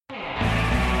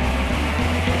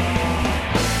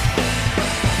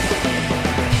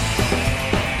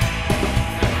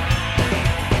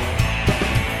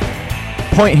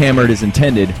Point Hammered is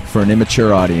intended for an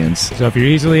immature audience. So if you're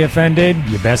easily offended,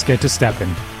 you best get to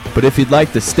stepping. But if you'd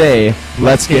like to stay,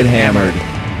 let's get hammered.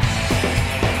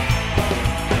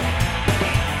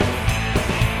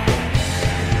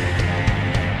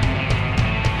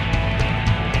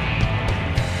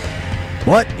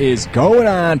 What is going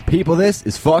on, people? This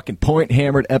is fucking Point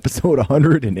Hammered, episode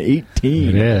 118.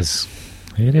 It is.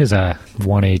 It is a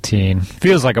 118.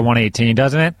 Feels like a 118,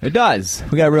 doesn't it? It does.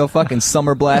 We got a real fucking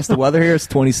summer blast of weather here. It's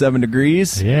 27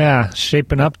 degrees. Yeah,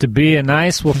 shaping up to be a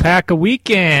nice Wapaka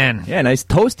weekend. Yeah, nice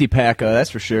toasty Paka, that's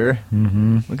for sure.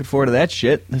 Mm-hmm. Looking forward to that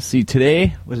shit. Let's see,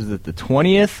 today, what is it, the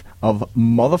 20th of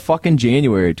motherfucking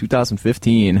January,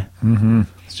 2015. Mm-hmm.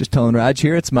 I was just telling Raj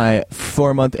here, it's my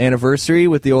 4-month anniversary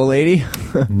with the old lady.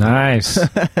 Nice.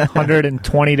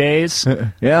 120 days.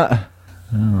 Yeah.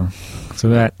 Oh, so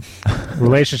that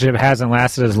relationship hasn't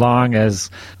lasted as long as,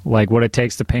 like, what it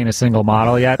takes to paint a single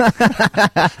model yet?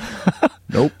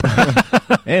 Nope.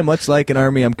 And much like an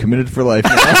army, I'm committed for life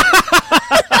now.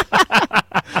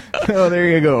 Oh, there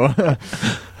you go.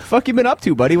 Fuck you been up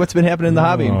to, buddy? What's been happening in the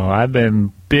hobby? Oh, I've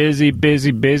been busy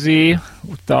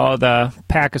with all the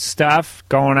pack of stuff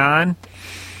going on.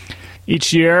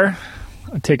 Each year,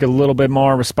 I take a little bit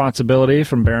more responsibility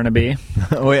from Barnaby.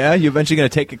 Oh, yeah? You eventually going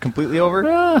to take it completely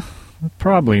over?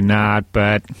 Probably not,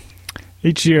 but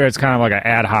each year it's kind of like an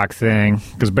ad hoc thing,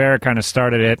 because Bear kind of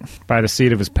started it by the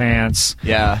seat of his pants.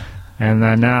 Yeah. And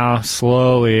then now,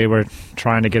 slowly, we're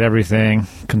trying to get everything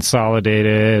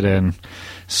consolidated and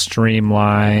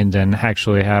streamlined and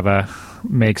actually have a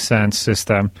make-sense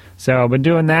system. So I've been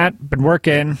doing that, been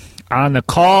working on the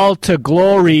Call to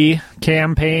Glory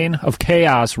campaign of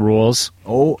Chaos rules.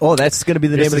 Oh, that's going to be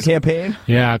the name of the campaign?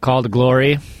 Yeah, Call to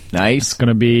Glory. Nice. It's going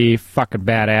to be fucking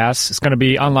badass. It's going to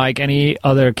be unlike any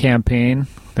other campaign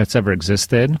that's ever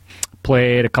existed.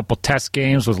 Played a couple test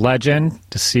games with Legend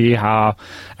to see how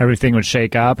everything would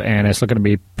shake up, and it's looking to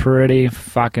be pretty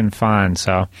fucking fun.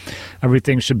 So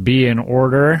everything should be in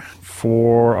order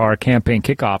for our campaign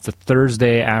kickoff the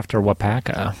Thursday after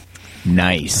Wapaka.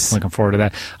 Nice. Looking forward to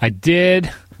that. I did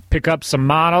pick up some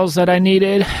models that I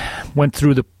needed. Went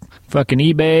through the fucking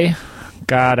eBay.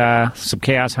 Got some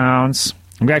Chaos Hounds.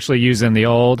 I'm actually using the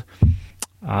old...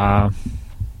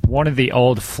 one of the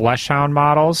old Fleshhound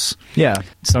models. Yeah.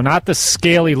 So not the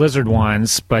scaly lizard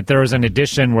ones, but there was an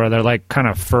edition where they're like kind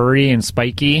of furry and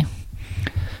spiky.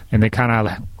 And they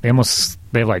have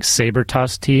like saber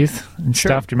tusk teeth and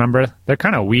stuff. Do you remember? They're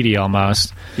kind of weedy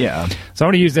almost. Yeah. So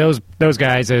I'm going to use those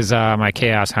guys as my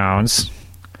Chaos Hounds.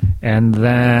 And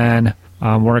then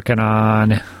I'm working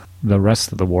on the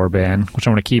rest of the warband, which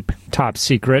I'm going to keep top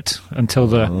secret until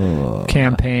the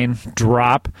campaign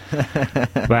drop.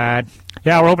 But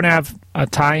yeah, we're hoping to have a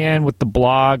tie-in with the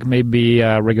blog, maybe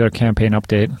a regular campaign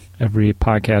update every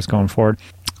podcast going forward.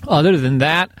 Other than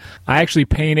that, I actually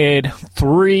painted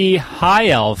 3 High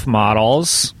Elf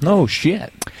models. No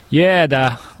shit. Yeah, the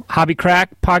Hobby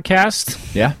Crack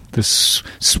podcast. Yeah. The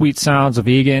sweet sounds of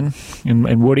Egan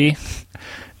and Woody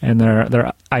and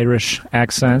their Irish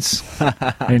accents.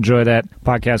 I enjoy that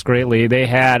podcast greatly. They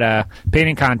had a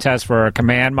painting contest for a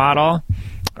command model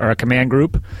or a command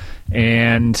group.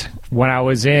 And when I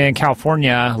was in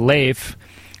California, Leif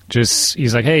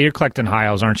he's like, hey, you're collecting High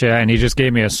Elves, aren't you? And he just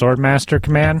gave me a Swordmaster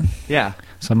command. Yeah.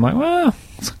 So I'm like, well,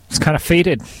 it's kind of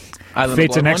fated.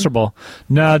 Fate's inexorable.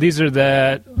 No, these are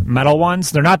the metal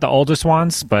ones. They're not the oldest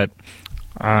ones, but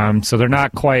so they're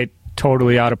not quite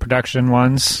totally out of production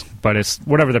ones, but it's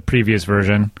whatever the previous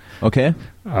version of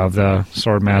the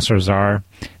Swordmasters are.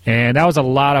 And that was a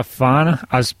lot of fun.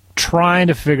 I was trying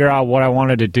to figure out what I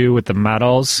wanted to do with the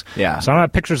metals. Yeah. So I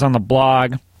have pictures on the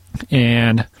blog,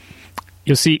 and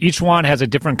you'll see each one has a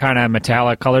different kind of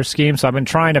metallic color scheme. So I've been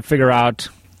trying to figure out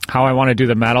how I want to do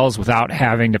the metals without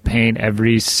having to paint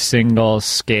every single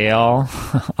scale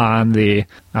on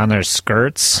their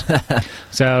skirts.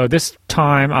 So this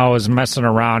time I was messing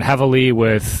around heavily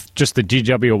with just the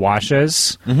GW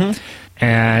washes. Mm-hmm.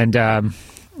 And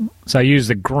so I used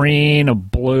a green, a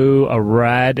blue, a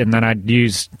red, and then I'd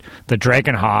use the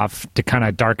Drakenhof to kind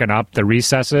of darken up the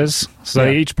recesses. So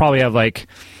they each probably have like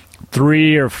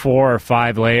 3 or 4 or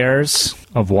 5 layers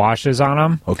of washes on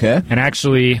them. Okay. And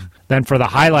actually, then for the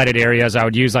highlighted areas, I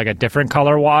would use like a different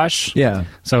color wash. Yeah.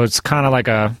 So it's kind of like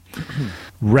a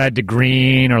red to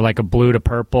green or like a blue to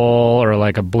purple or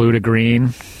like a blue to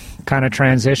green kind of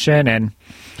transition. And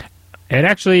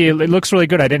it looks really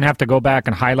good. I didn't have to go back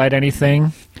and highlight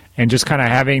anything. And just kind of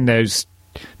having those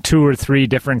 2 or 3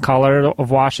 different color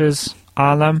of washes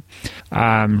on them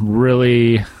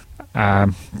really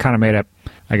kind of made it,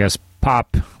 I guess,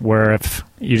 pop where if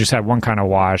you just had one kind of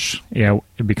wash, it'd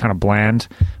be kind of bland.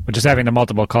 But just having the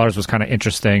multiple colors was kind of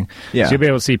interesting. Yeah. So you'll be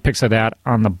able to see pics of that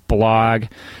on the blog.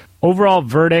 Overall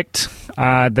verdict,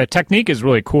 the technique is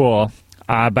really cool,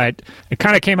 but it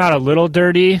kind of came out a little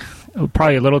dirty,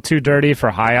 probably a little too dirty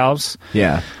for high elves.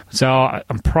 Yeah. So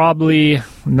I'm probably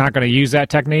not going to use that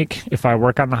technique if I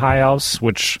work on the high elves,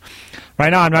 which right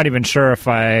now I'm not even sure if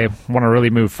I want to really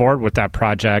move forward with that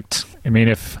project. I mean,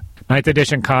 if 9th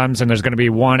edition comes and there's going to be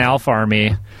one elf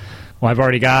army, well, I've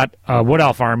already got a wood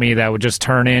elf army that would just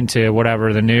turn into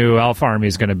whatever the new elf army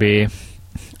is going to be.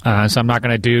 So I'm not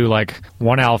going to do like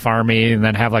one elf army and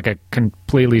then have like a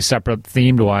completely separate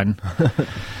themed one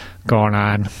going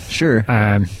on. Sure.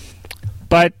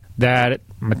 But that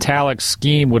metallic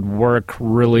scheme would work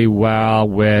really well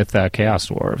with Chaos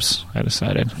Dwarves, I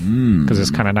decided. Because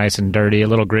it's kind of nice and dirty, a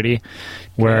little gritty.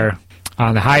 Where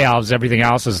on the high elves, everything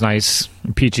else is nice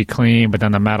and peachy clean, but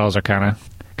then the metals are kind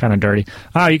of dirty.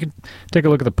 You can take a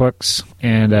look at the books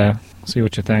and see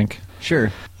what you think.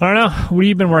 Sure. I don't know. What have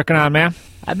you been working on, man?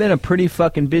 I've been a pretty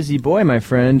fucking busy boy, my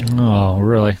friend. Oh,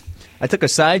 really? I took a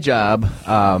side job,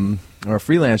 or a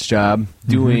freelance job,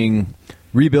 doing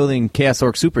rebuilding Chaos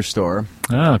Orc Superstore.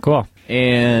 Oh, cool.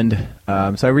 And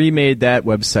so I remade that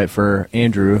website for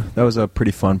Andrew. That was a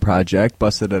pretty fun project.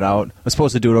 Busted it out. I was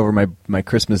supposed to do it over my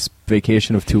Christmas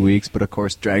vacation of 2 weeks, but of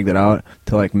course dragged it out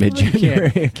to like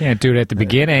mid-January. Can't do it at the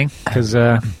beginning because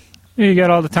you got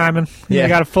all the time and Yeah. you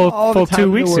got a full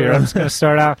 2 weeks here. I'm just going to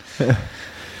start out.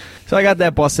 So I got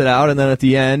that busted out, and then at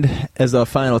the end, as a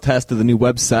final test of the new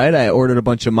website, I ordered a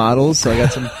bunch of models. So I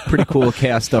got some pretty cool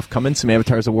chaos stuff coming, some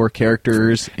Avatars of War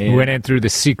characters. And Went in through the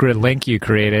secret link you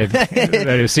created,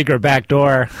 the secret back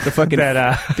door. the fucking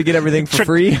to get everything for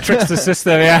free. Tricks the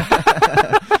system, yeah.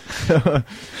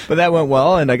 But that went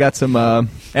well, and I got some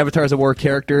Avatars of War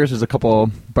characters. There's a couple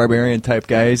barbarian-type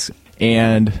guys,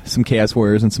 and some Chaos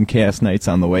Warriors and some Chaos Knights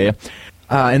on the way.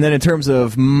 And then in terms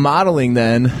of modeling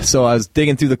so I was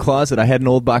digging through the closet. I had an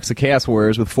old box of Chaos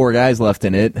Warriors with 4 guys left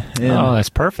in it. And that's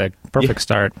perfect. Perfect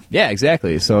start. Yeah,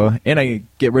 exactly. So, and I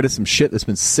get rid of some shit that's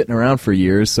been sitting around for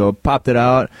years. So popped it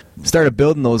out, started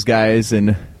building those guys,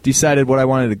 and decided what I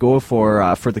wanted to go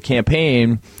for the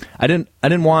campaign. I didn't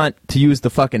want to use the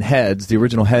fucking heads, the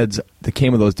original heads that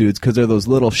came with those dudes, because they're those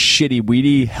little shitty,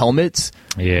 weedy helmets.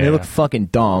 Yeah. And they look fucking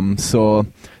dumb. So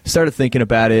started thinking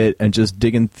about it and just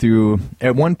digging through.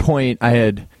 At one point, I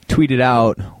had tweeted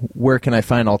out, where can I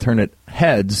find alternate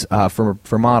heads for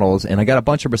models, and I got a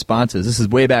bunch of responses. This is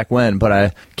way back when, but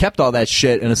I kept all that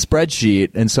shit in a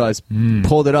spreadsheet, and so I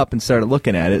pulled it up and started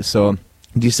looking at it. So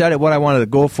decided what I wanted to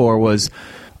go for was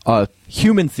a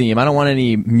human theme. I don't want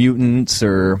any mutants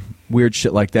or weird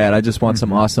shit like that. I just want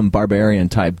some awesome barbarian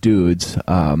type dudes.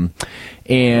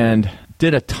 And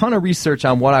did a ton of research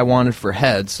on what I wanted for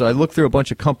heads. So I looked through a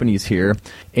bunch of companies here,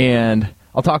 and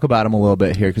I'll talk about them a little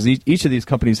bit here because each of these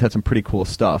companies had some pretty cool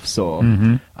stuff.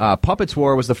 So Puppets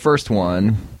War was the first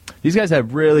one. These guys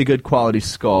have really good quality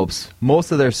sculpts.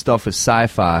 Most of their stuff is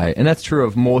sci-fi, and that's true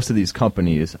of most of these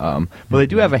companies. But they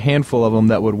do have a handful of them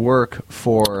that would work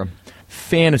for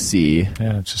fantasy.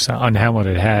 Yeah, it's just an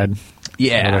unhelmeted head.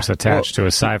 Yeah. Whether it's attached to a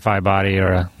sci-fi body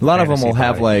or a lot of them will body.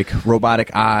 have like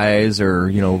robotic eyes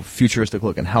or, futuristic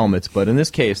looking helmets. But in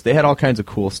this case, they had all kinds of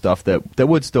cool stuff that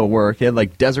would still work. They had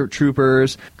like desert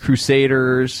troopers,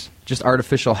 crusaders, just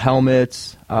artificial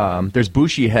helmets. There's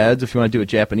Bushi heads if you want to do a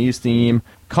Japanese theme.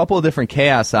 Couple of different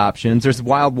chaos options. There's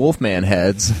wild wolfman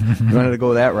heads. You wanted to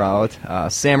go that route.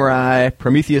 Samurai,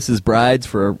 Prometheus's brides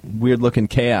for a weird looking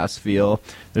chaos feel.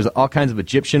 There's all kinds of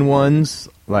Egyptian ones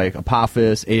like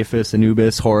Apophis, Apis,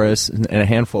 Anubis, Horus, and a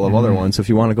handful of other ones. So if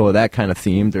you want to go with that kind of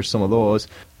theme, there's some of those.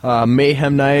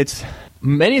 Mayhem Knights.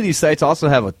 Many of these sites also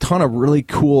have a ton of really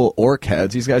cool orc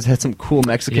heads. These guys had some cool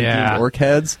Mexican-themed orc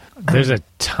heads. There's a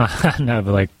ton of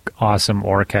like awesome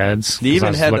orc heads. They even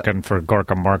I was looking for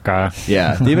Gorka Morka.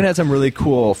 Yeah, they even had some really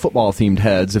cool football-themed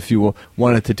heads if you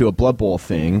wanted to do a Blood Bowl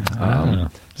thing.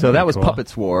 So that was cool.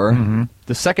 Puppets War.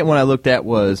 The second one I looked at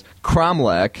was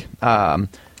Cromlech.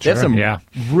 They have some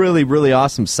really, really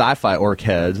awesome sci-fi orc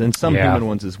heads and some human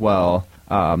ones as well.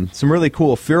 Some really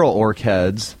cool feral orc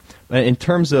heads. In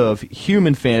terms of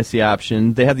human fantasy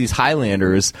option, they have these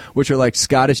Highlanders, which are like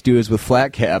Scottish dudes with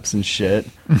flat caps and shit,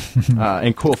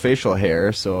 and cool facial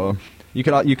hair. So You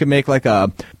could make like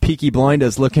a Peaky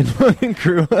Blinders looking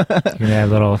crew. You can add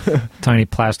little tiny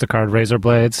plasticard razor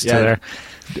blades to there.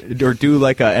 Or do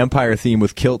like a Empire theme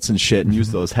with kilts and shit and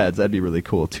use those heads. That'd be really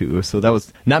cool too. So that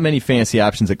was not many fancy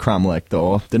options at Cromlech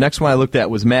though. The next one I looked at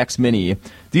was Max Mini.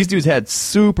 These dudes had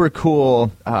super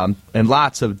cool and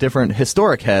lots of different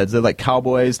historic heads. They're like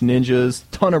cowboys, ninjas,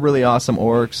 ton of really awesome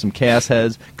orcs, some chaos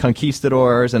heads,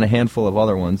 conquistadors, and a handful of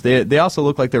other ones. They also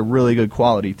look like they're really good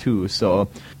quality too. So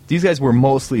these guys were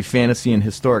mostly fantasy and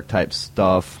historic type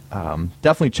stuff.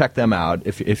 Definitely check them out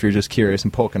if you're just curious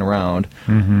and poking around.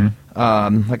 Mm-hmm.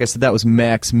 Like I said, that was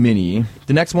Max Mini.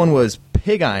 The next one was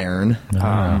Pig Iron.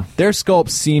 Their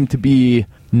sculpts seemed to be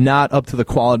not up to the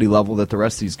quality level that the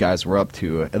rest of these guys were up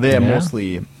to. They have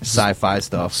mostly sci-fi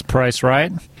stuff. Is price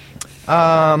right?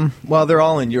 Well, they're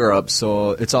all in Europe,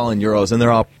 so it's all in euros, and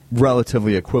they're all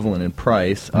relatively equivalent in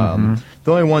price.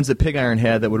 The only ones that Pig Iron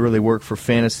had that would really work for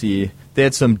fantasy, they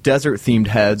had some desert-themed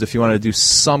heads. If you want to do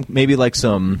some, maybe like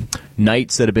some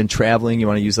knights that have been traveling, you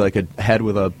want to use like a head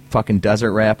with a fucking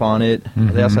desert wrap on it.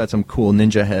 They also had some cool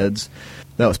ninja heads.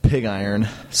 That was Pig Iron.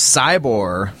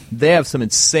 Cybor, they have some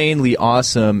insanely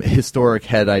awesome historic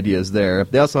head ideas there.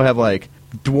 They also have like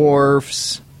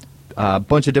dwarfs, a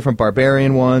bunch of different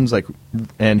barbarian ones,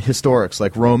 and historics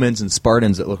like Romans and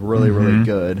Spartans that look really, really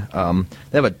good.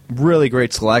 They have a really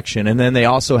great selection, and then they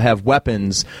also have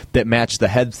weapons that match the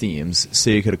head themes,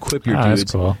 so you could equip your dudes.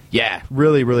 That's cool. Yeah,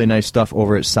 really, really nice stuff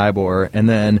over at Cybor. And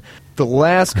then the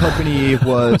last company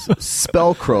was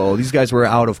Spellcrow. These guys were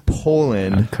out of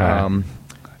Poland. Okay.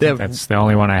 That's the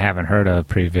only one I haven't heard of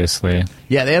previously.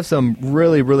 Yeah, they have some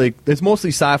really, really... It's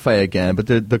mostly sci-fi again, but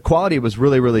the quality was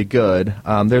really, really good.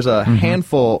 There's a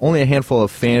only a handful of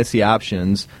fantasy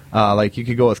options. Like you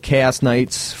could go with Chaos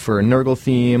Knights for a Nurgle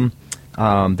theme.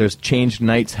 There's Changed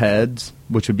Knights heads,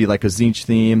 which would be like a Tzeentch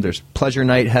theme. There's Pleasure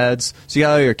Knight heads. So you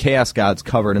got all your Chaos Gods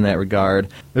covered in that regard.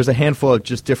 There's a handful of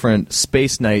just different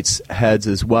Space Knights heads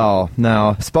as well.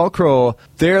 Now, Spellcrow,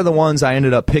 they're the ones I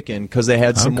ended up picking because they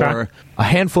had a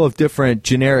handful of different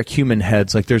generic human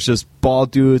heads. Like there's just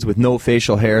bald dudes with no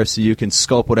facial hair, so you can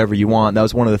sculpt whatever you want. That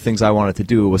was one of the things I wanted to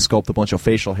do, was sculpt a bunch of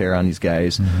facial hair on these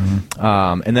guys.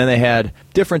 And then they had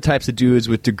different types of dudes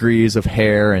with degrees of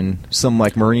hair, and some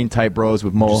like marine type bros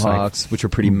with mohawks, which are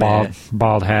pretty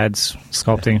bald heads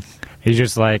sculpting. He's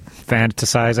just like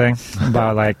fantasizing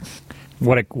about like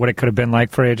what it could have been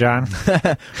like for you, John.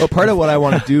 Well, part of what I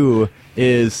want to do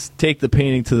is take the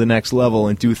painting to the next level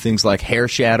and do things like hair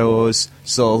shadows.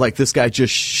 So, like, this guy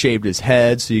just shaved his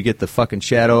head, so you get the fucking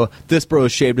shadow. This bro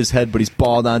shaved his head, but he's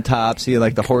bald on top, so you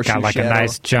like the horseshoe shadow. Got like a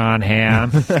nice John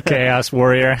Hamm, Chaos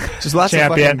Warrior. Just lots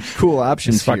champion. of fucking cool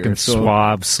options here. Fucking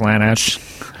swab, slantish.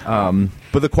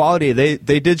 But the quality,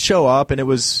 they did show up, and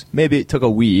maybe it took a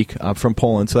week from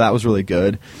Poland, so that was really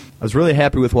good. I was really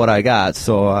happy with what I got,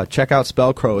 so check out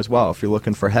Spellcrow as well if you're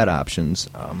looking for head options.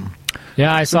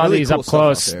 Yeah, I saw really these cool up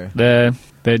close. The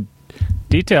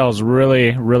details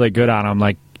really, really good on them.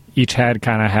 Like each head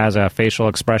kind of has a facial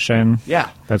expression. Yeah,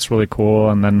 that's really cool.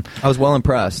 And then I was well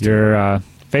impressed. Your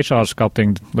facial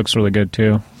sculpting looks really good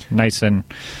too. Nice and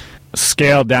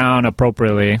scaled down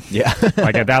appropriately. Yeah,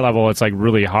 like at that level, it's like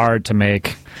really hard to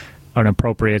make an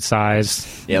appropriate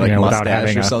size. Yeah, like mustache without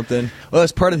having or something. Well,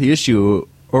 that's part of the issue.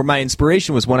 Or my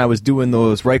inspiration was when I was doing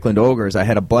those Reichland Ogres, I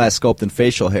had a blast sculpting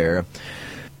facial hair.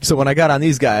 So when I got on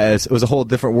these guys, it was a whole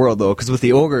different world, though, because with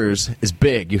the Ogres, it's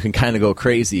big. You can kind of go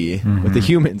crazy. With the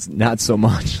humans, not so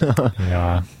much.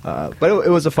 Yeah. But it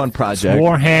was a fun project. It's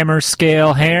Warhammer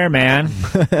scale hair, man.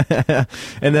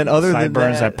 And then other than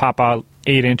that pop out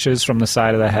 8 inches from the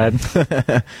side of the head.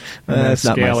 That's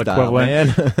not my style,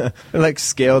 man. Like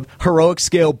heroic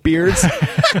scale beards.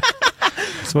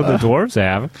 That's what the dwarves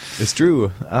have. It's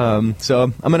true. So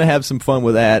I'm going to have some fun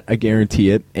with that. I guarantee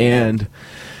it. And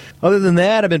other than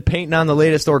that, I've been painting on the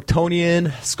latest Orktonian,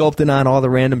 sculpting on all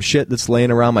the random shit that's laying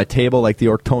around my table, like the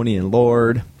Orktonian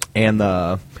Lord and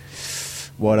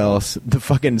what else? The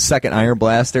fucking second Iron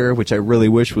Blaster, which I really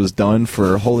wish was done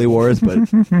for Holy Wars, but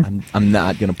I'm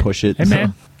not going to push it. Hey,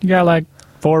 man, you got like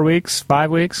 4 weeks,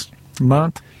 5 weeks, a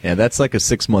month? Yeah, that's like a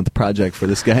 6-month project for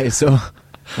this guy, so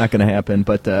not going to happen.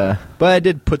 But I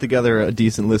did put together a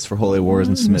decent list for Holy Wars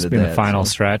and submitted that. It's been the final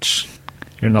stretch.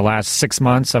 You're in the last 6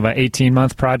 months of an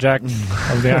 18-month project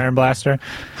of the Iron Blaster.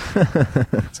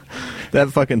 That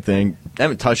fucking thing, I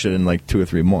haven't touched it in like 2 or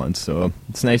 3 months, so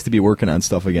it's nice to be working on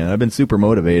stuff again. I've been super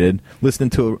motivated.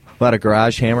 Listening to a lot of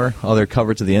Garage Hammer, all their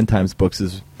coverage of the End Times books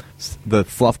is the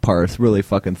fluff part really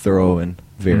fucking thorough and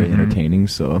very entertaining,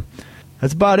 so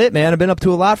that's about it, man. I've been up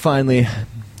to a lot finally.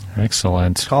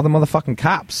 Excellent. Call the motherfucking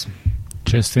cops.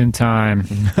 Just in time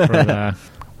for the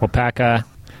Wapaka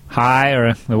high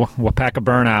or the Wapaka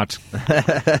burnout.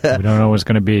 We don't know what it's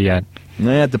going to be yet.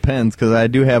 Yeah, it depends, because I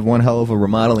do have one hell of a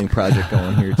remodeling project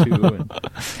going here, too, and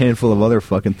a handful of other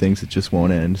fucking things that just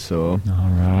won't end, so... All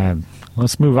right.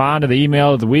 Let's move on to the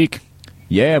email of the week.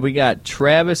 Yeah, we got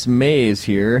Travis Mays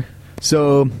here.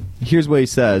 So, here's what he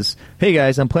says. Hey,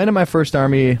 guys, I'm planning my first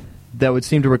army that would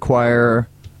seem to require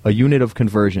a unit of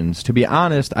conversions. To be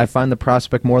honest, I find the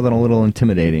prospect more than a little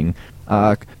intimidating.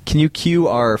 Can you cue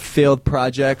our failed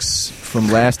projects from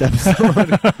last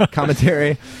episode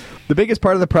commentary? The biggest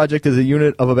part of the project is a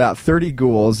unit of about 30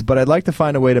 ghouls, but I'd like to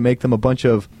find a way to make them a bunch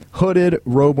of hooded,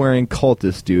 robe-wearing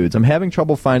cultist dudes. I'm having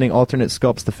trouble finding alternate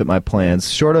sculpts to fit my plans.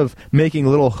 Short of making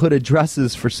little hooded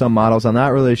dresses for some models, I'm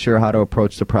not really sure how to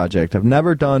approach the project. I've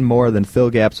never done more than fill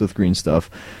gaps with green stuff,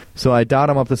 so I doubt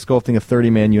I'm up to sculpting a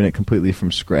 30-man unit completely from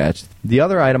scratch. The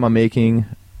other item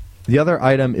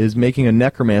is making a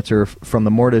necromancer from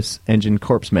the Mortis Engine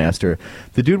Corpse Master.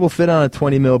 The dude will fit on a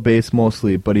 20 mil base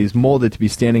mostly, but he's molded to be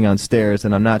standing on stairs,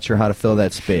 and I'm not sure how to fill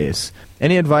that space.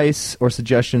 Any advice or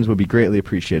suggestions would be greatly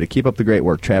appreciated. Keep up the great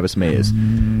work, Travis Mays.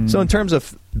 So in terms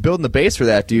of building the base for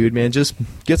that dude, man, just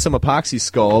get some epoxy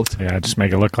sculpt. Yeah, just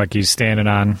make it look like he's standing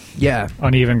on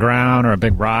uneven ground or a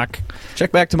big rock.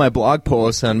 Check back to my blog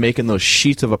post on making those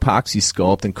sheets of epoxy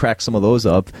sculpt and crack some of those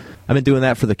up. I've been doing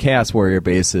that for the Chaos Warrior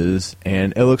bases,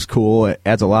 and it looks cool. It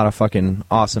adds a lot of fucking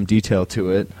awesome detail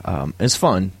to it. It's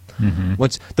fun.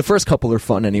 Once the first couple are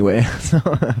fun anyway.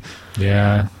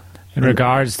 Yeah. In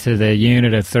regards to the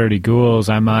unit of 30 ghouls,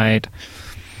 I might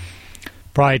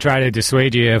probably try to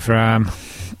dissuade you from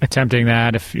attempting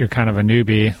that if you're kind of a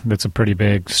newbie. That's a pretty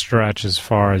big stretch as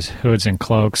far as hoods and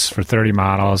cloaks for 30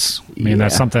 models. I mean,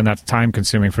 that's something that's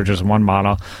time-consuming for just one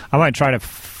model. I might try to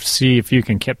see if you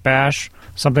can kit bash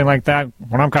something like that.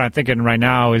 What I'm kind of thinking right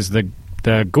now is the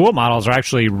ghoul models are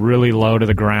actually really low to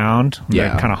the ground. Yeah.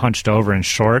 They're kind of hunched over and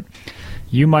short.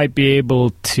 You might be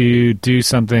able to do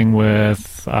something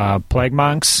with plague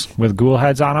monks with ghoul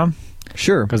heads on them.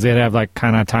 Sure. Because they'd have like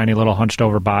kind of tiny little hunched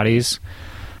over bodies.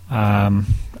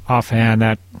 Offhand,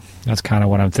 that's kind of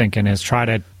what I'm thinking is try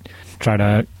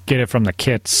to get it from the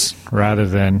kits rather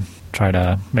than try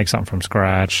to make something from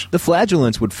scratch. The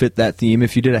flagellants would fit that theme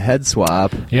if you did a head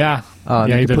swap. Yeah.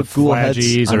 You could put ghoul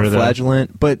heads on a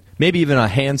flagellant, but maybe even a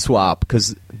hand swap,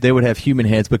 because they would have human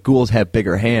hands, but ghouls have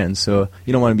bigger hands, so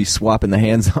you don't want to be swapping the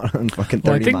hands on fucking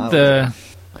 30 models.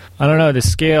 I don't know, the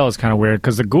scale is kind of weird,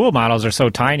 because the ghoul models are so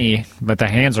tiny, but the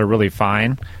hands are really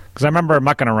fine. Because I remember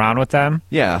mucking around with them.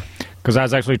 Yeah. Because I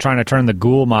was actually trying to turn the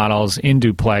ghoul models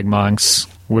into plague monks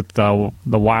with the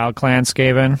Wild Clan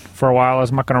Skaven for a while. I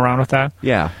was mucking around with that.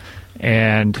 Yeah.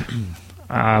 And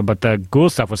but the ghoul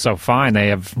stuff was so fine. They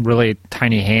have really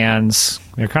tiny hands.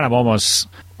 They're kind of almost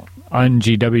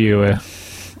un-GW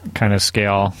kind of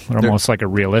scale. They're almost like a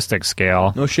realistic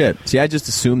scale. No shit. See, I just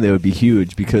assumed they would be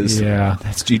huge because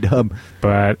that's G-dub.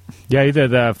 But yeah, either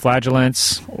the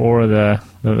flagellants or the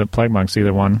plague monks,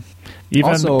 either one.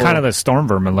 Even also, kind of the storm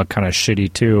vermin look kind of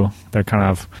shitty too. They're kind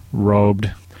of robed.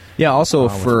 Yeah, also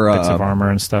for bits of armor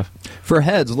and stuff. For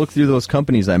heads, look through those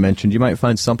companies I mentioned. You might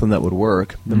find something that would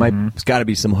work. There's got to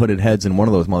be some hooded heads in one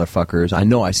of those motherfuckers. I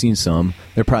know I've seen some.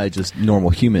 They're probably just normal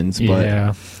humans. But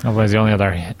yeah. Otherwise, the only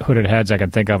other hooded heads I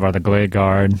can think of are the Glade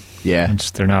Guard. Yeah.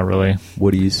 They're not really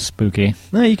Woodies. Spooky.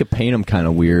 No, you could paint them kind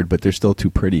of weird, but they're still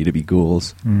too pretty to be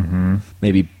ghouls.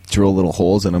 Maybe drill little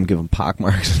holes in them, give them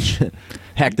pockmarks and shit.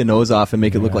 Hack the nose off and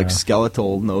make it look like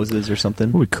skeletal noses or something.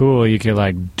 It would be cool. You could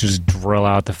like just drill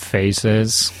out the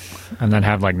faces and then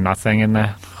have like nothing in the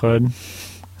hood.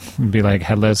 It'd be like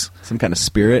headless. Some kind of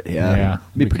spirit. Yeah.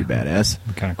 It'd be pretty badass.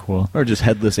 Kind of cool. Or just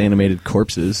headless animated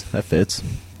corpses. That fits.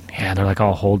 Yeah, they're like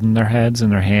all holding their heads in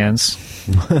their hands.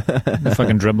 They're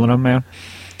fucking dribbling them, man.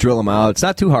 Drill them out. It's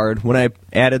not too hard. When I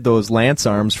added those lance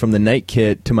arms from the Night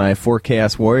Kit to my 4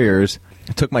 Chaos Warriors,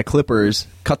 I took my clippers,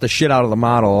 cut the shit out of the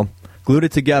model, glued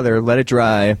it together, let it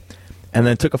dry, and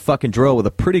then took a fucking drill with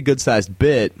a pretty good-sized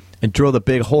bit and drilled a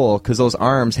big hole, because those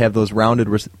arms have those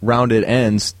rounded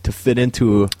ends to fit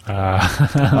into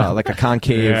like a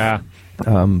concave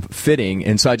fitting.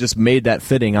 And so I just made that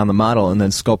fitting on the model and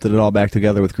then sculpted it all back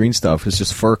together with green stuff. It's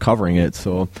just fur covering it.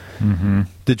 So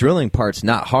the drilling part's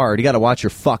not hard. You got to watch your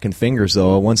fucking fingers,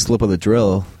 though. One slip of the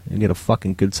drill, you get a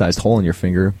fucking good-sized hole in your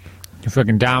finger. You're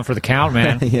fucking down for the count,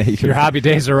 man. Your hobby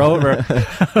days are over.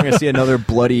 You're going to see another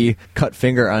bloody cut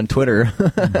finger on Twitter.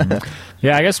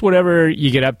 Yeah, I guess whatever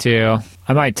you get up to,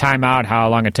 I might time out how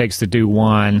long it takes to do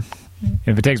one.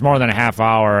 If it takes more than a half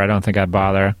hour, I don't think I'd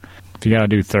bother. If you got to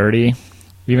do 30,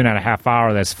 even at a half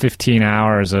hour, that's 15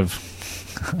 hours of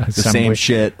the same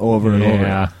shit over and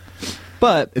over.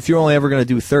 But if you're only ever going to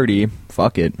do 30,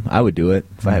 fuck it. I would do it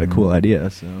if I had a cool idea.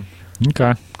 So,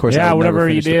 Okay. of course, Yeah, I would never whatever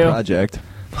you finish the do. project.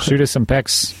 Shoot us some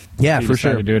pics. Yeah, if you for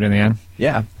decide sure. to do it in the end.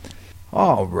 Yeah.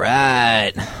 All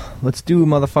right. Let's do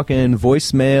motherfucking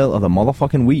voicemail of the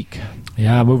motherfucking week.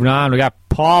 Yeah, moving on. We got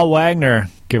Paul Wagner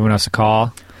giving us a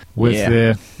call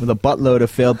with with a buttload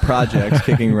of failed projects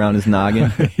kicking around his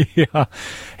noggin. yeah,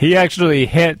 he actually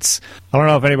hits. I don't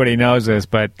know if anybody knows this,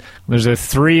 but there's a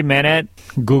 3-minute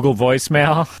Google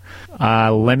voicemail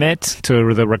limit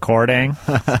to the recording.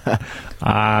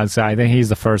 So I think he's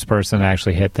the first person to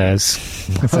actually hit this.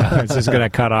 So it's just going to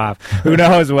cut off. Who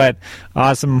knows what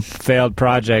awesome failed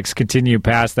projects continue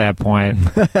past that point.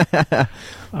 But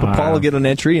Paul will get an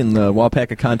entry in the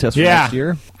Wapaka contest for next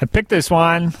year. I picked this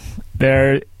one.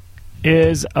 There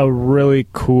is a really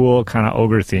cool kind of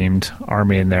ogre-themed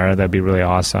army in there that'd be really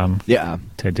awesome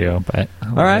to do. But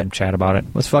I'll let him chat about it.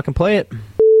 Let's fucking play it.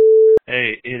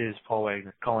 Hey, it is Paul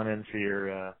Wagner calling in for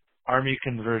your army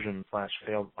conversion /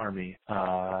 failed army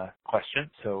question.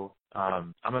 So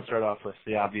I'm going to start off with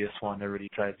the obvious one. Everybody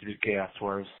tries to do Chaos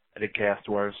Dwarves. I did Chaos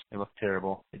Dwarves. They look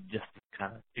terrible. I just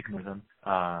kind of ignore them.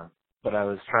 But I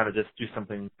was trying to just do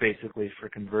something basically for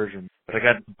conversion. But I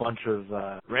got a bunch of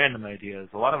random ideas.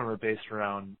 A lot of them are based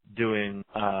around doing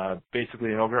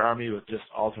basically an ogre army with just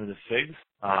alternative figs.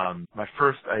 My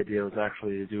first idea was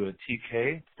actually to do a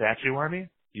TK statue army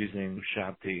using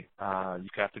Ushabti.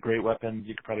 You've got the great weapons.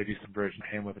 You could probably do some version of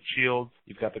him with a shield.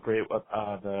 You've got the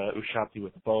Ushabti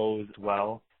with bows as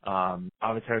well.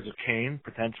 Avatars of Cain,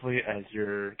 potentially, as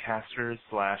your casters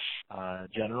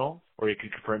 / general, or you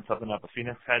could convert something up a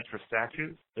Phoenix head for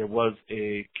statues. There was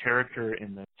a character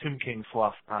in the Tomb King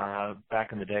fluff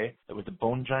back in the day that was a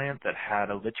bone giant that had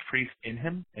a Lich Priest in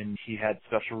him, and he had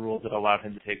special rules that allowed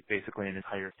him to take basically an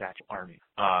entire statue army.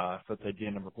 So that's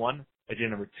idea number one. Idea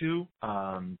number two,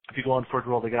 if you go on Forge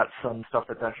World, they got some stuff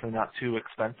that's actually not too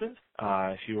expensive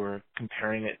if you were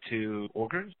comparing it to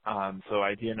ogres. So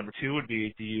idea number two would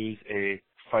be to use a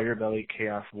Firebelly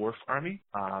Chaos Dwarf army,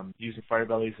 using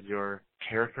Firebellies as your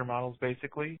character models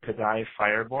basically. Kadai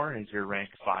Fireborn is your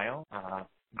ranked file.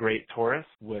 Great Taurus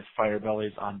with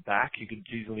Firebellies on back. You could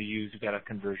easily use, you've got a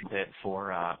conversion bit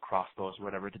for crossbows or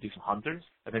whatever to do some hunters.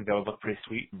 I think that would look pretty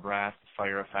sweet. Brass,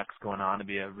 fire effects going on to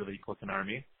be a really looking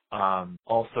army.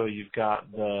 Also, you've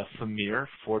got the Famir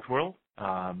Forge World,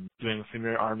 doing a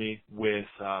Famir army with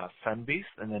Fen Beast,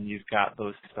 and then you've got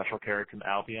those special characters in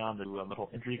Albion, the little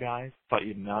injury guys. But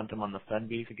you mount them on the Fen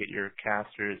Beast to get your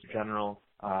casters, general,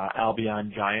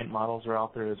 Albion giant models are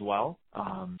out there as well.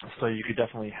 So you could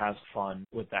definitely have fun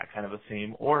with that kind of a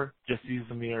theme, or just use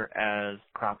Famir as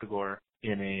Croptogore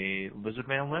in a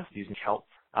Lizardman list using Celts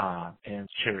and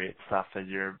Chariot stuff as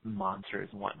your monsters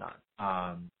and whatnot.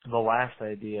 The last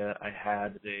idea I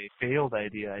had, a failed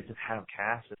idea, I just haven't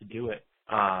cast it to do it.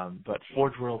 But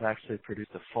Forge World actually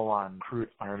produced a full-on Kroot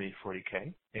army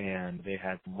 40k, and they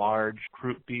had large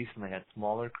Kroot beasts and they had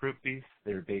smaller Kroot beasts.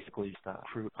 They were basically just a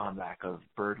Kroot on back of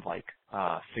bird-like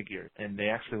figures, and they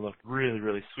actually looked really,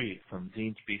 really sweet from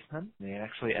Tzeentch Beastmen. They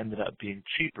actually ended up being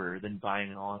cheaper than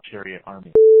buying an all-chariot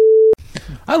army.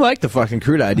 I like the fucking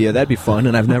Kroot idea. That'd be fun,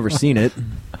 and I've never seen it.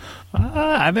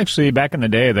 I've actually, back in the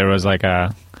day, there was like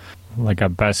a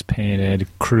best painted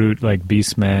Kroot, like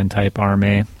Beastman type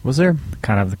army. Was there?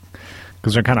 Kind of,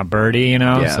 because they're kind of birdy, you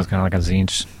know? Yeah. So it's kind of like a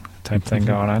Tzeentch type thing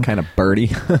going on. Kind of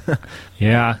birdy.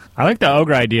 Yeah. I like the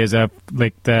ogre ideas of,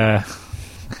 like, you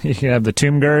have the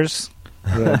Tomb Gurs,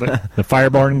 the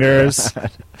Fireborn Gurs,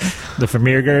 the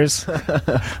Famir Gurs.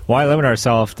 Why limit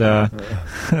ourselves to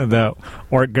the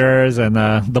Orc Gurs and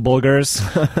the Bull Gurs?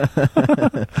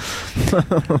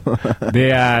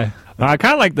 I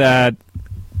kind of like that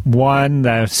one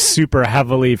that's super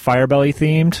heavily Firebelly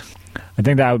themed. I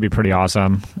think that would be pretty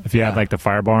awesome if you had like the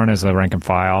Fireborn as the rank and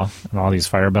file and all these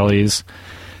Firebellies.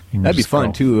 That'd be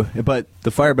fun too, but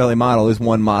the Firebelly model is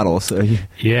one model, so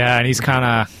yeah, and he's kind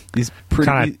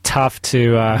of tough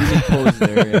to pose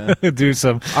there, yeah. do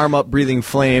some arm up, breathing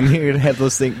flame. You'd have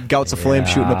those gouts of flame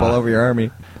shooting up all over your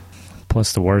army.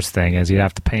 Plus, the worst thing is you'd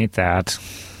have to paint that.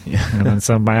 Yeah. And then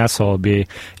some asshole would be,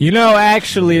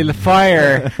 actually, the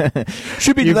fire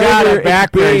should be. You got it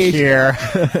backwards here.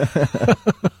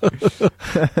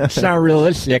 It's not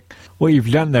realistic what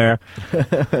you've done there.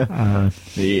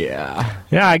 Yeah.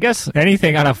 I guess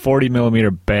anything on a 40 millimeter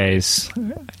base,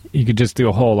 you could just do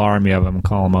a whole army of them and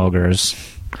call them ogres.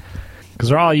 Because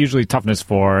they're all usually toughness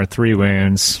 4, 3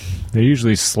 wounds. They're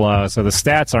usually slow, so the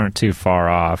stats aren't too far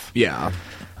off. Yeah.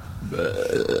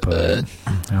 But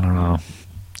I don't know.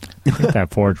 I think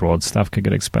that Forge World stuff could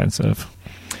get expensive.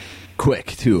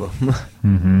 Quick, too.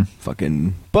 Mm-hmm.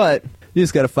 Fucking. But you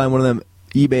just got to find one of them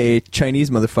eBay Chinese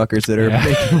motherfuckers that are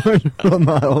making world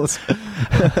models.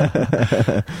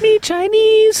 Me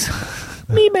Chinese.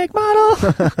 Me make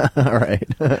model. All right.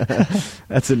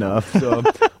 That's enough. So,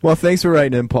 well, thanks for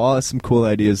writing in, Paul. That's some cool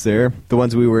ideas there. The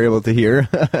ones we were able to hear.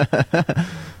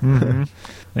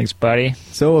 Thanks, buddy.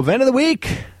 So, event of the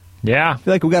week. Yeah. I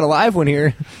feel like we got a live one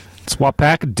here. Swap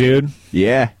pack, dude.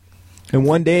 Yeah. And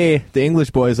one day, the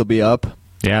English boys will be up.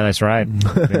 Yeah, that's right.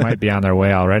 They might be on their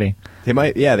way already. They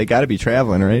might, yeah, they got to be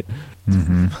traveling, right?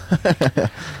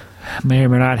 May or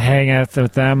may not hang out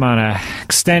with them on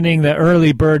extending the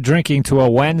early bird drinking to a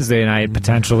Wednesday night,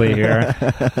 potentially, here.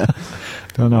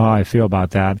 Don't know how I feel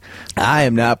about that. I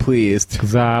am not pleased.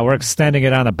 Because we're extending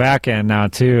it on the back end now,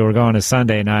 too. We're going to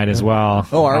Sunday night as well.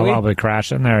 Oh, are we? I'll be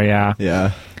crashing there, yeah.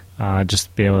 Yeah. Just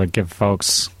to be able to give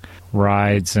folks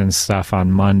rides and stuff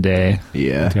on Monday.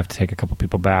 Yeah. You have to take a couple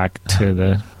people back to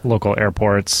the local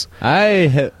airports.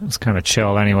 It's kind of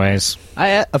chill anyways.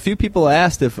 A few people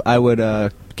asked if I would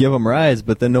give them rides,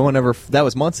 but then no one ever, that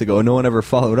was months ago, no one ever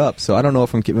followed up. So I don't know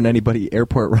if I'm giving anybody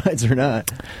airport rides or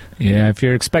not. Yeah, if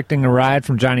you're expecting a ride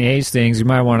from Johnny Hastings, you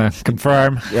might want to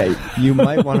confirm. Yeah, you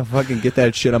might want to fucking get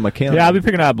that shit on my calendar. Yeah, I'll be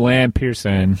picking up Land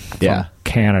Pearson from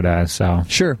Canada, so.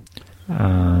 Sure.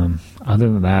 Other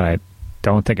than that, I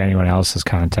don't think anyone else has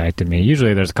contacted me.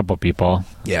 Usually there's a couple people.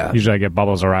 Yeah. Usually I get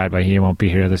Bubbles a ride, but he won't be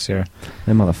here this year.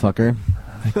 That motherfucker.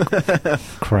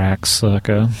 Crack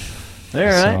sucker. All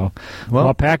right. So,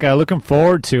 well, Paca, looking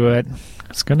forward to it.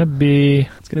 It's gonna be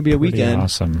a weekend.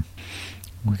 Awesome.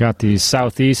 We got these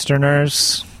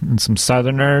Southeasterners and some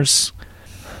Southerners.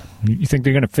 You think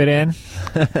they're gonna fit in?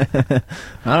 I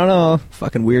don't know.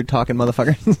 Fucking weird talking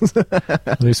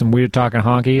motherfuckers. There's some weird talking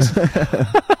honkies.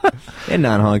 And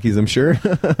non-honkies, I'm sure.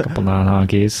 A couple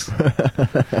non-honkies.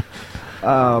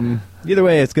 Either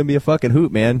way, it's gonna be a fucking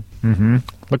hoot, man.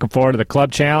 Looking forward to the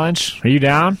club challenge. Are you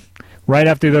down? Right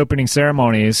after the opening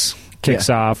ceremonies kicks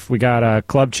off, we got a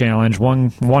club challenge,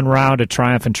 one round of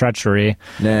Triumph and Treachery.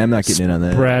 Nah, I'm not getting in on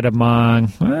that. Spread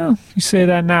among, well, you say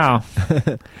that now.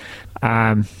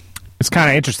 It's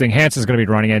kind of interesting. Hanson's going to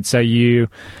be running it, so you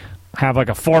have like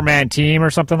a 4-man team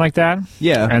or something like that.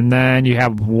 Yeah. And then you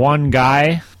have one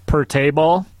guy per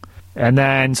table. And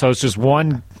then, so it's just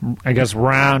one, I guess,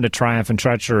 round of Triumph and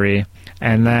Treachery.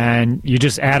 And then you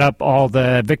just add up all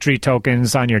the victory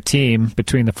tokens on your team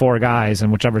between the 4 guys,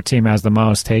 and whichever team has the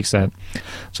most takes it.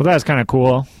 So that's kind of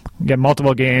cool. You get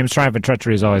multiple games. Triumph and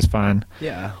Treachery is always fun.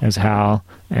 Yeah. As hell.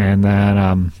 And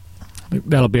then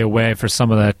that'll be a way for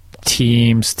some of the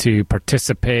teams to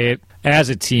participate as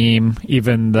a team,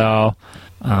 even though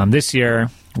this year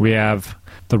we have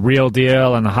the Real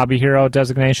Deal and the Hobby Hero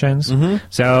designations.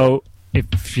 So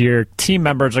if your team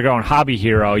members are going Hobby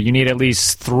Hero, you need at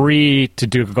least 3 to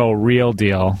go Real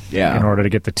Deal in order to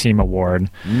get the team award.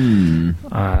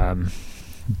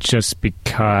 Just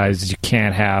because you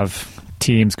can't have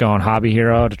teams going Hobby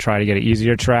Hero to try to get an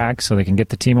easier track so they can get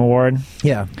the team award.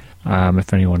 Yeah.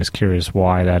 If anyone is curious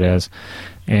why that is.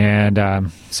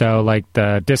 And so like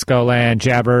the Disco Land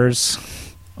Jabbers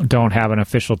don't have an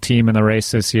official team in the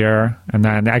race this year, and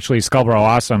then actually Skullboro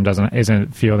Awesome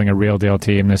isn't fielding a Real Deal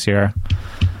team this year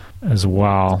as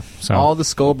well. So all the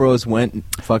Skullbros went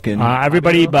fucking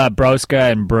everybody but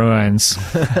Broska and Bruins.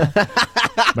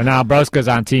 But now Broska's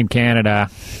on Team Canada,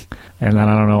 and then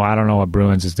I don't know what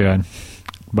Bruins is doing.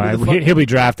 But he'll be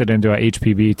drafted into a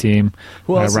HPB team.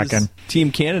 Who else I reckon. Is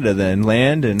Team Canada then?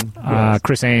 Land and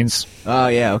Chris Haynes. Oh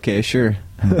yeah, okay, sure.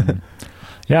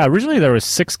 Yeah, originally there was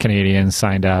 6 Canadians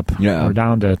signed up. Yeah. We're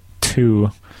down to 2.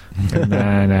 And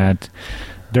then at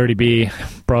Dirty B,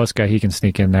 Broska, he can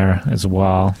sneak in there as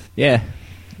well. Yeah.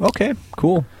 Okay,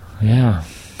 cool. Yeah.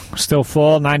 Still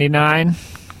full, 99.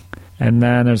 And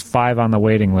then there's 5 on the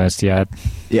waiting list yet.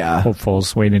 Yeah.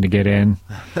 Hopefuls waiting to get in.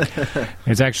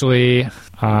 It's actually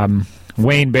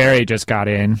Wayne Barry just got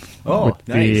in. Oh,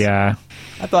 nice.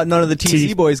 I thought none of the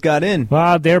TC boys got in.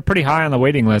 Well, they're pretty high on the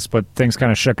waiting list, but things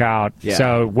kind of shook out. Yeah.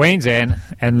 So Wayne's in,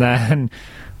 and then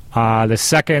the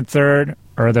second, third,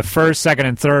 or the first, second,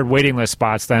 and third waiting list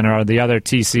spots then are the other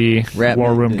TC Ratman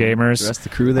War Room gamers. The rest of the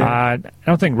crew there? I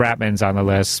don't think Ratman's on the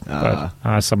list, but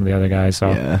some of the other guys.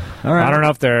 So yeah. All right. I don't know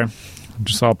if they're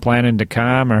just all planning to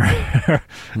come, or I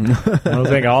don't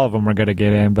think all of them are going to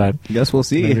get in, but I guess we'll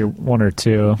see. Maybe 1 or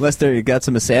 2. Unless they got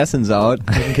some assassins out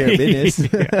taking care of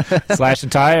business. Slashing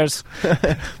tires.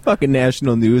 Fucking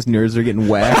national news nerds are getting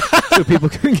whacked so people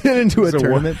can get into a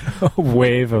tournament. A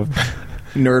wave of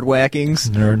nerd whackings.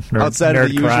 Nerd outside nerd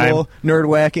of the crime. usual nerd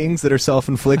whackings that are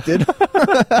self-inflicted.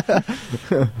 Yeah.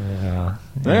 All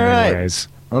right. Anyways.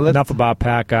 Well, enough about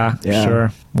Paca. Yeah.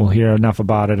 Sure. We'll hear enough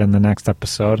about it in the next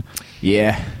episode.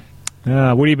 Yeah.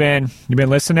 What have you been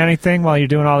listening to anything while you're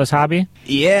doing all this hobby?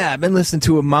 Yeah, I've been listening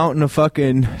to a mountain of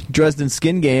fucking Dresden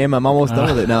Skin Game. I'm almost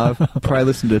done with it now. I've probably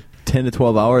listened to 10 to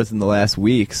 12 hours in the last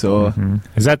week. So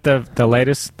Is that the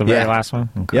latest, the very last one?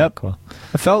 Okay, yep. Cool.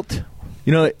 I felt,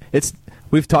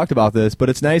 we've talked about this, but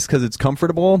it's nice because it's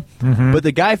comfortable. But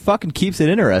the guy fucking keeps it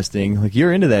interesting. Like,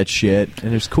 you're into that shit,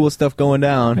 and there's cool stuff going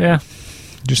down. Yeah.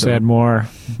 Just add more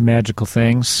magical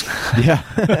things. Yeah.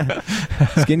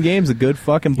 Skin Game's a good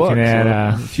fucking book.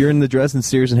 Add, so if you're in the Dresden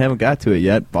series and haven't got to it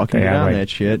yet, buckle down that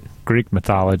shit. Greek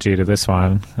mythology to this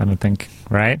one, I don't think,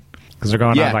 right? Because they're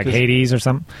going on like Hades or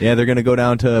something. Yeah, they're going to go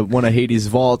down to one of Hades'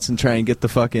 vaults and try and get the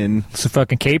fucking... It's a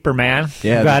fucking caper, man.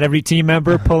 Yeah. You got every team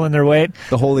member pulling their weight.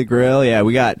 The Holy Grail, yeah.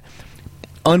 We got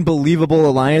unbelievable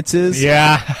alliances.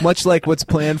 Yeah. Much like what's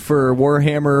planned for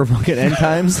Warhammer fucking End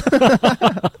Times.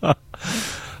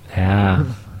 Yeah,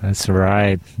 that's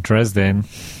right. Dresden.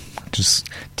 Just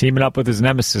teaming up with his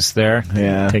nemesis there.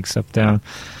 Yeah. Takes up down.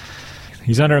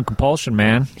 He's under compulsion,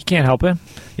 man. He can't help it.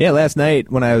 Yeah, last night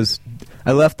when I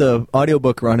left the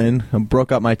audiobook running, I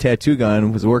broke out my tattoo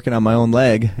gun, was working on my own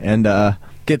leg, and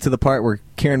get to the part where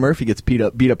Karen Murphy gets beat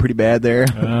up pretty bad there.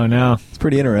 Oh, no. It's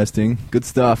pretty interesting. Good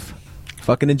stuff.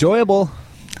 Fucking enjoyable.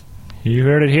 You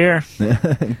heard it here.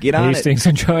 Get on Hastings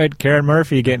enjoyed Karen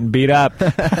Murphy getting beat up.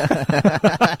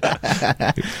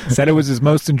 Said it was his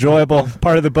most enjoyable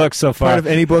part of the book so far. Part of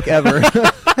any book ever.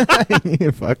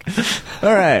 Fuck.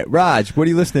 All right, Raj, what are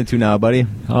you listening to now, buddy?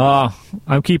 Oh,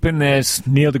 I'm keeping this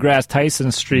Neil deGrasse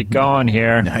Tyson streak going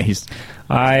here. Nice.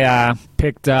 I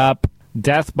picked up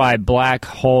Death by Black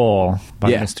Hole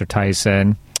by Mr.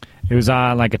 Tyson. It was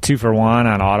on like a 2-for-1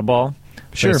 on Audible.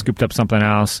 Sure. I scooped up something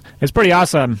else. It's pretty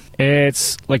awesome.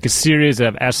 It's like a series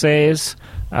of essays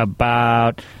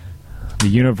about the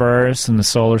universe and the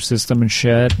solar system and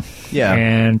shit. Yeah.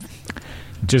 And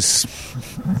just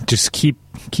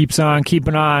keeps on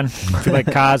keeping on. If you like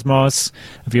Cosmos,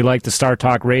 if you like the Star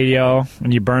Talk radio,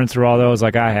 and you burn through all those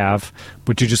like I have,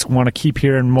 but you just want to keep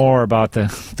hearing more about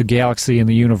the galaxy and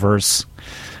the universe,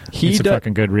 it's a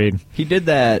fucking good read. He did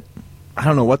that. I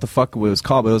don't know what the fuck it was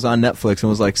called, but it was on Netflix, and it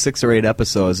was like 6 or 8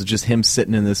 episodes of just him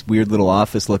sitting in this weird little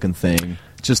office-looking thing,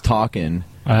 just talking.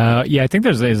 Yeah, I think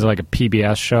there's like a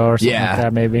PBS show or something like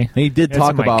that, maybe. And he did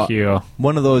talk about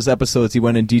one of those episodes. He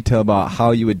went in detail about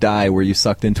how you would die where you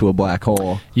sucked into a black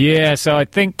hole. Yeah, so I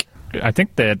think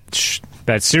that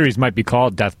that series might be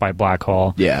called Death by Black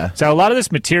Hole. Yeah. So a lot of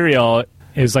this material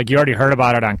is like you already heard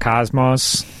about it on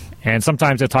Cosmos, and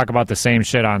sometimes they talk about the same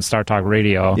shit on Star Talk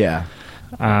Radio. Yeah.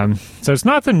 So it's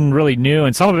nothing really new,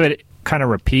 and some of it kind of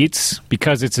repeats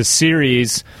because it's a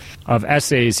series of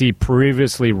essays he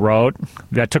previously wrote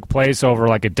that took place over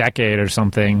like a decade or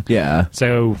something. Yeah.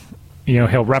 So,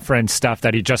 he'll reference stuff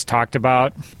that he just talked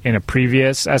about in a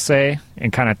previous essay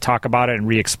and kind of talk about it and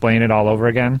re-explain it all over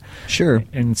again. Sure.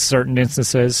 In certain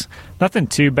instances. Nothing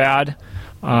too bad.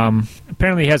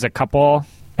 Apparently he has a couple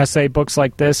essay books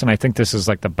like this, and I think this is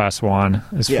like the best one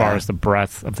as far as the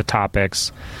breadth of the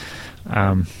topics.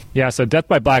 So Death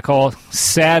by Black Hole,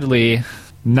 sadly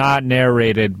not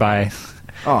narrated by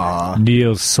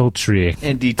Neil Sultry,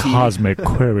 NDT. Cosmic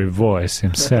Query Voice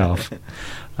himself.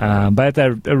 But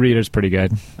the reader's pretty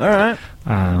good. All right.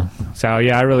 So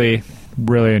yeah, I really,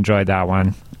 really enjoyed that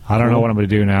one. I don't know what I'm going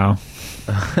to do now.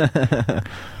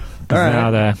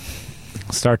 Now the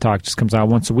Star Talk just comes out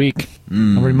once a week.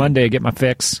 Every Monday I get my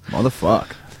fix. Motherfuck.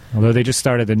 Although they just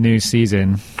started the new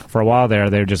season. For a while there,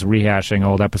 they were just rehashing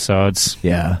old episodes.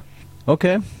 Yeah.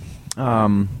 Okay.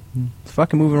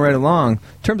 Fucking moving right along.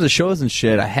 In terms of shows and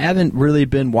shit, I haven't really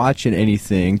been watching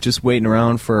anything. Just waiting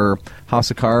around for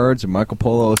House of Cards or Marco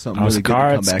Polo or something House really of good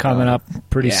Cards to come back coming on. up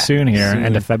pretty soon here,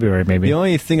 end of February maybe. The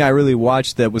only thing I really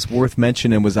watched that was worth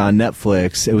mentioning was on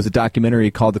Netflix. It was a documentary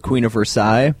called The Queen of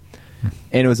Versailles,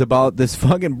 and it was about this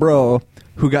fucking bro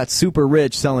who got super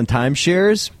rich selling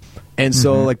timeshares. And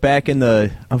so, like, back in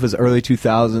his early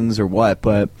 2000s or what,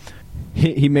 but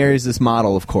he marries this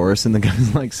model, of course, and the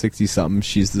guy's like 60-something.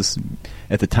 She's this,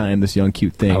 at the time, this young,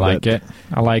 cute thing. I like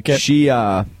it. She, they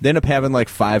end up having like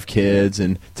 5 kids,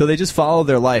 and so they just follow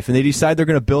their life, and they decide they're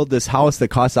going to build this house that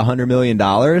costs $100 million,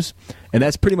 and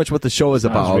that's pretty much what the show is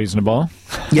about. That's reasonable.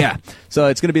 Yeah. So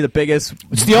it's going to be the biggest...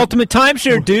 It's the ultimate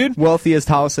timeshare, dude. Wealthiest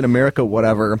house in America,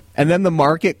 whatever. And then the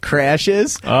market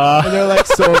crashes, and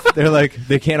they're like,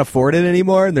 they can't afford it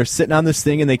anymore, and they're sitting on this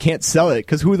thing, and they can't sell it,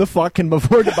 because who the fuck can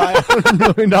afford to buy a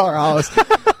 $100 million house?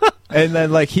 And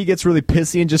then, like, he gets really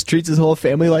pissy and just treats his whole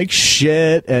family like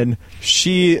shit. And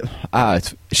she,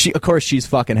 of course, she's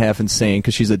fucking half insane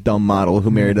because she's a dumb model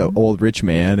who married an old rich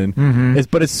man.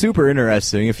 And but it's super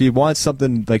interesting. If you want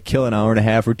something like kill an hour and a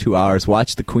half or 2 hours,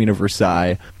 watch The Queen of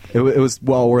Versailles. it was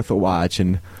well worth a watch.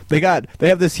 And they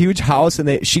have this huge house,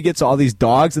 and she gets all these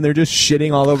dogs, and they're just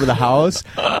shitting all over the house.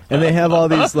 And they have all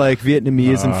these like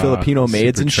Vietnamese and Filipino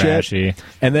maids and trashy. shit.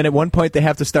 And then at one point they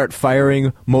have to start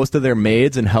firing most of their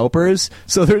maids and helpers.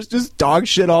 So there's just dog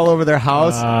shit all over their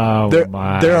house.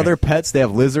 Their other pets, they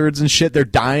have lizards and shit. They're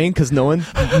dying because no one,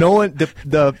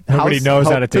 the nobody house knows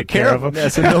how to take care of them. Yeah,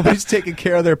 so nobody's taking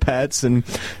care of their pets, and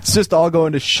it's just all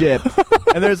going to shit.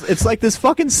 And it's like this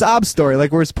fucking sob story.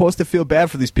 Like we're supposed to feel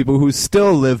bad for these people who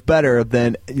still live better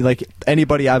than like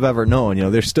anybody I've ever known. You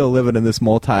know, they're still living in this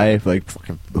like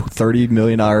fucking $30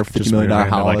 million, $50 million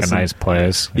house, like a nice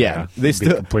place. Yeah, they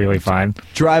still completely fine.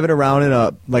 Driving around in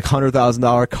a like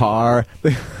 $100,000 car.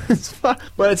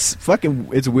 But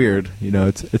it's weird. You know,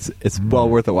 it's well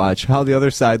worth a watch. How the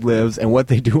other side lives and what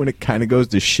they do when it kind of goes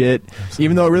to shit.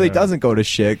 Even though it really doesn't go to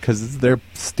shit because it's their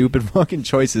stupid fucking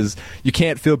choices. You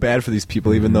can't feel bad for these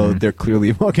people even though they're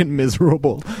clearly fucking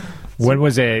miserable. When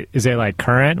was it? Is it like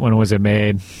current? When was it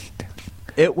made?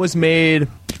 It was made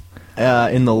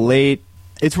in the late.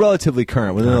 It's relatively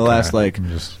current within the last like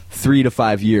 3 to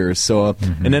 5 years. So,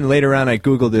 and then later on, I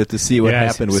googled it to see what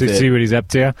happened with it. See what he's up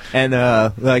to. And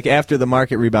like after the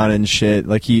market rebounded and shit,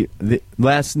 like the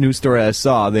last news story I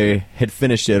saw, they had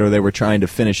finished it or they were trying to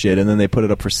finish it, and then they put it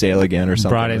up for sale again or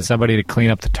something. Brought in somebody to clean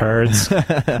up the turds.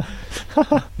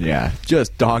 Yeah,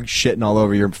 just dog shitting all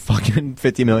over your fucking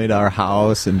 $50 million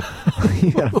house, and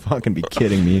you gotta fucking be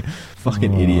kidding me,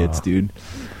 fucking idiots, dude.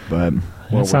 But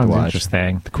that sounds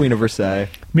interesting. The Queen of Versailles.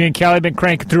 Me and Kelly been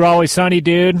cranking through Always Sunny,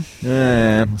 dude.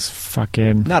 It's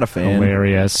fucking not a fan.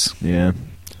 Hilarious. Yeah.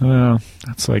 Well,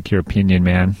 that's like your opinion,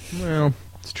 man. Well,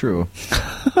 it's true.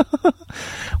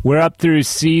 We're up through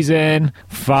season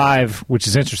 5, which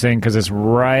is interesting because it's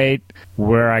right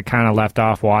where I kind of left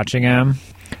off watching him.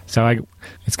 So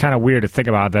it's kind of weird to think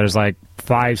about. There's like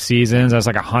 5 seasons. That's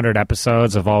like 100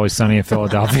 episodes of Always Sunny in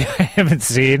Philadelphia I haven't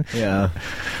seen. Yeah.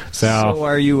 So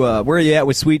are you? Where are you at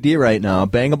with Sweet D right now?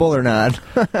 Bangable or not?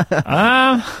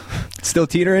 Still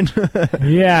teetering?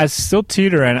 Yeah, it's still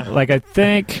teetering. Like I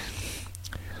think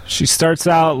she starts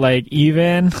out like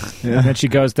even, and then she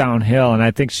goes downhill, and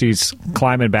I think she's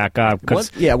climbing back up because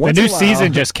the new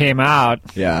season just came out.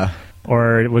 Yeah.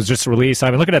 Or it was just released. I've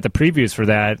been looking at the previews for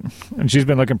that, and she's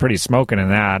been looking pretty smoking in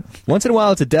that. Once in a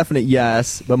while, it's a definite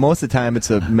yes, but most of the time, it's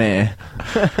a meh.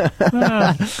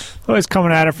 Always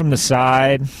coming at her from the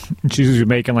side. And she's usually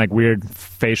making like weird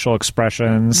facial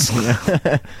expressions,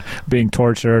 being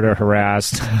tortured or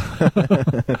harassed.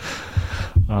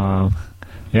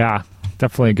 Yeah,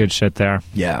 definitely good shit there.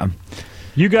 Yeah.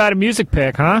 You got a music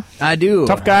pick, huh? I do.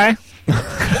 Tough guy?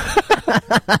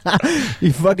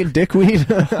 You fucking dickweed.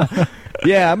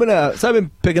 Yeah, so I've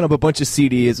been picking up a bunch of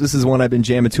CDs. This is one I've been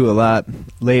jamming to a lot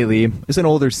lately. It's an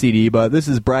older CD, but this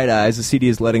is Bright Eyes. The CD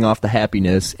is Letting Off the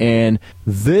Happiness, and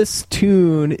this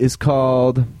tune is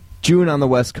called June on the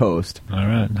West Coast. All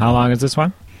right. How long is this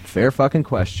one? Fair fucking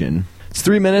question. It's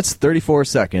 3 minutes, 34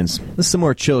 seconds. This is some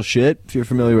more chill shit, if you're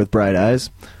familiar with Bright Eyes.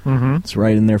 Mm-hmm. It's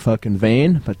right in their fucking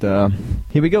vein, but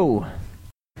here we go.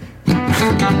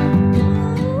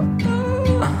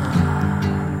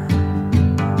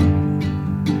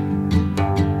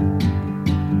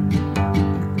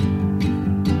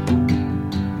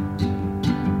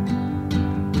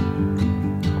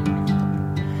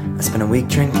 Spent a week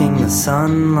drinking the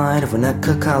sunlight of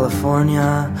Winnetka,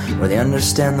 California, where they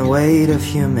understand the weight of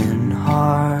human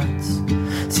hearts.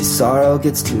 See, sorrow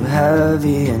gets too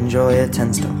heavy and joy, it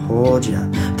tends to hold ya,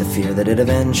 the fear that it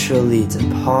eventually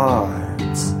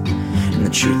departs. And the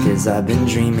truth is I've been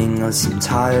dreaming of some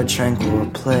tired, tranquil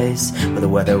place where the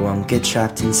weather won't get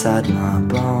trapped inside my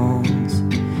bones.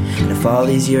 And if all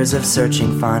these years of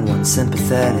searching find one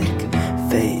sympathetic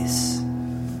face,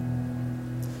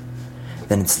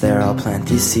 then it's there I'll plant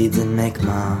these seeds and make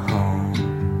my home.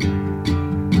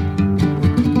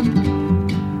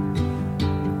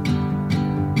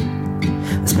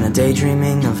 I spent a day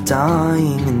dreaming of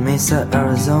dying in Mesa,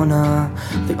 Arizona.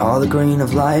 Like all the green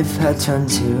of life had turned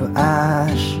to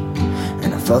ash,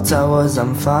 and I felt I was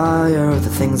on fire with the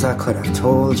things I could have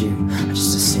told you. I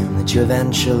just assumed that you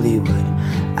eventually would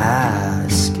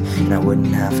ask, and I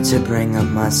wouldn't have to bring up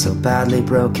my so badly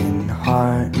broken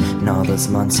heart. And all those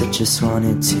months I just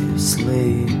wanted to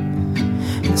sleep.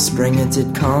 In the spring it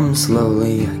did come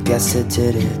slowly, I guess it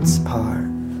did its part.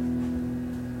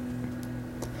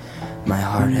 My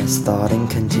heart has thought and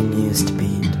continues to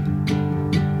beat.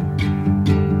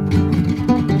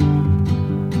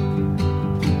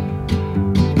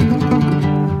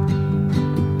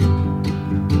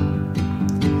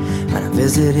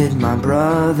 Visited my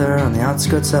brother on the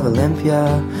outskirts of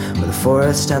Olympia, where the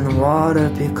forest and the water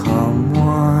become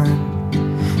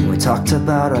one. talked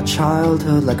about our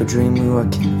childhood like a dream we were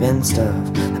convinced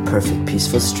of, the perfect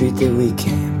peaceful street that we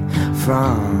came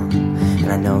from.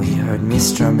 And I know he heard me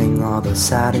strumming all those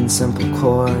sad and simple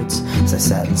chords as I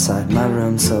sat inside my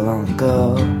room so long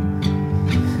ago.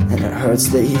 And it hurts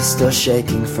that he's still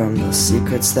shaking from those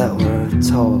secrets that were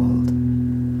told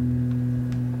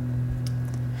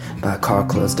by a car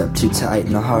closed up too tight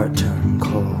and a heart turned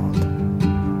cold.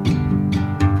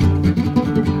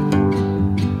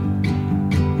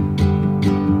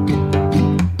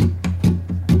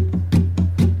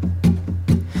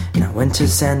 And I went to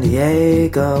San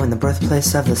Diego, in the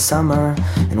birthplace of the summer,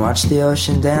 and watched the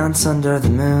ocean dance under the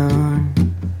moon.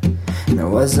 And there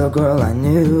was a girl I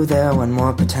knew there, one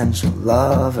more potential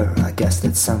lover. I guess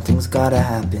that something's gotta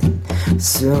happen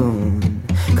soon,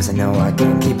 'cause I know I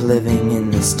can't keep living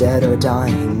in this dead or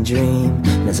dying dream.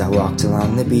 And as I walked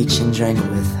along the beach and drank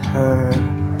with her,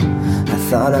 I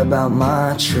thought about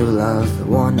my true love, the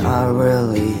one I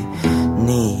really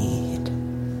need.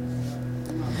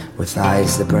 With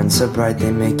eyes that burn so bright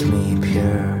they make me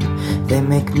pure. They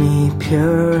make me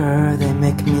pure, they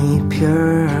make me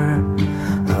pure.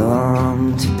 I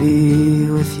long to be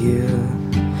with you.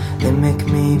 They make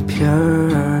me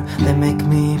pure, they make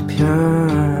me pure.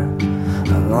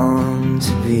 I long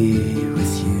to be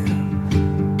with you.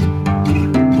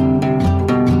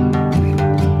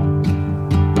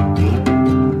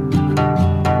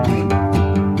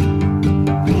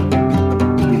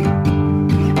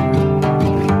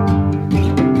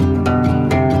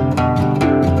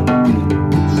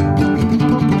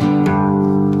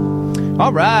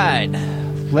 All right,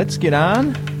 let's get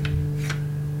on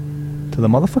to the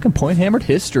motherfucking point hammered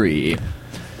history.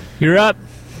 You're up.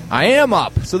 I am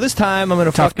up. So this time I'm going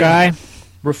to Tough guy.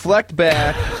 reflect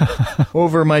back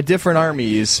over my different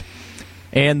armies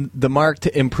and the marked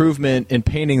improvement in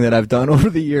painting that I've done over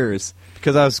the years.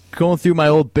 Because I was going through my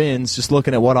old bins, just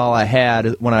looking at what all I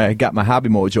had when I got my Hobby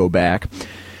Mojo back.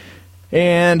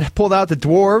 And pulled out the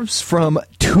dwarves from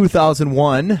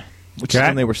 2001, which is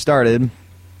when they were started.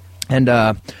 And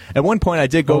at one point I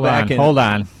did go back and... Hold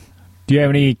on. Do you have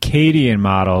any Cadian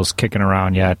models kicking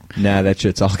around yet? Nah, that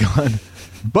shit's all gone.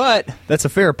 But that's a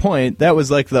fair point. That was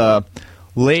like the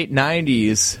late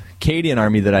 90s Cadian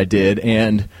army that I did,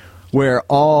 and where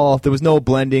there was no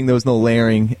blending, there was no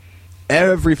layering.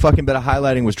 Every fucking bit of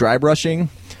highlighting was dry brushing.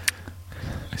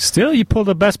 Still, you pulled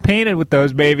the best painted with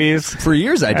those babies. For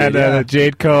years I did, At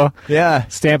the Jadeco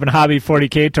Stampin' Hobby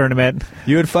 40K tournament.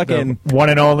 You would fucking... The one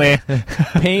and only.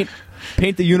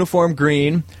 paint the uniform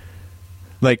green,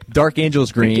 like Dark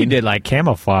Angels green. I think you did like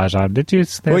camouflage on. Did you?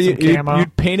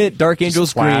 You'd paint it Dark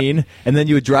Angels green, and then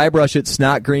you would dry brush it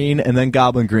Snot green, and then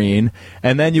Goblin green,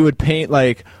 and then you would paint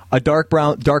like a dark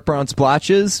brown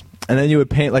splotches, and then you would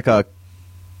paint like a,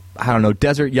 I don't know,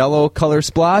 desert yellow color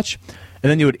splotch, and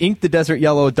then you would ink the desert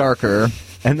yellow darker,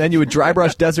 and then you would dry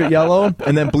brush desert yellow,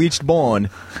 and then bleached bone.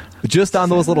 Just on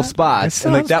those little spots.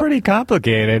 And that pretty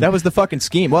complicated. That was the fucking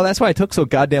scheme. Well, that's why it took so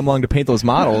goddamn long to paint those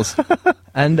models.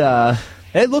 And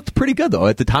it looked pretty good, though,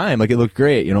 at the time. Like, it looked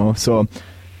great, you know. So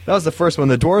that was the first one.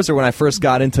 The dwarves are when I first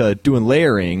got into doing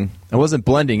layering. I wasn't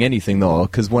blending anything, though,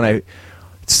 because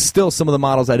still some of the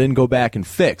models I didn't go back and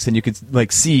fix. And you could,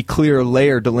 like, see clear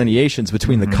layer delineations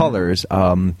between the colors.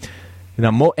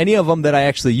 Any of them that I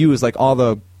actually used, like all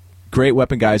the great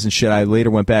weapon guys and shit, I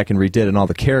later went back and redid, and all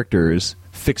the characters...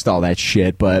 fixed all that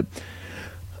shit, but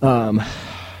and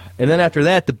then after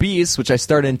that, the Beasts, which I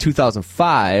started in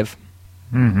 2005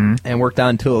 and worked on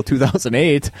until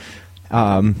 2008,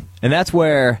 and that's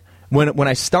where when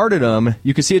I started them,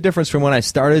 you can see a difference from when I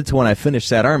started to when I finished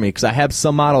that army, because I have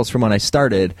some models from when I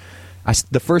started.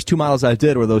 The first two models I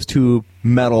did were those two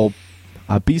metal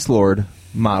Beast Lord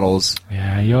models.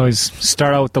 Yeah, you always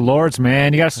start out with the Lords,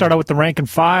 man. You got to start out with the rank and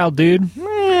file, dude.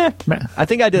 I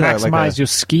think I did maximize your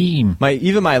scheme.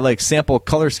 My like sample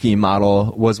color scheme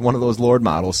model was one of those Lord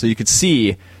models, so you could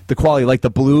see the quality. Like the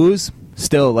blues,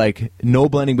 still like no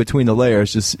blending between the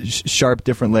layers, just sharp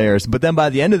different layers. But then by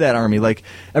the end of that army, like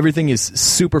everything is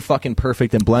super fucking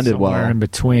perfect and blended somewhere well. In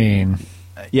between.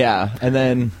 Yeah, and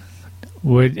then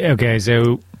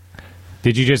so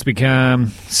did you just become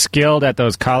skilled at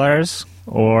those colors,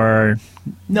 or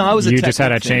no? I was you just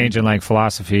had a change in like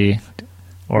philosophy.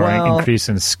 Or an increase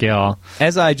in skill.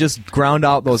 As I just ground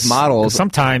out those models,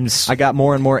 sometimes I got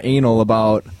more and more anal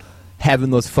about having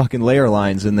those fucking layer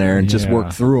lines in there and just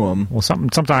work through them. Well,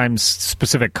 sometimes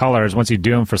specific colors, once you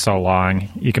do them for so long,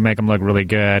 you can make them look really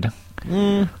good.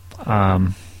 I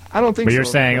don't think so. But you're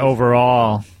saying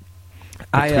overall,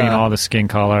 between all the skin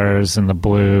colors and the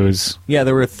blues. Yeah,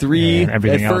 there were three.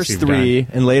 Everything at first three,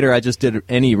 and later I just did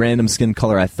any random skin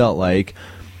color I felt like.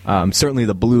 Certainly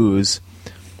the blues.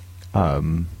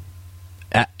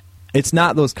 It's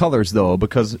not those colors, though,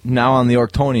 because now on the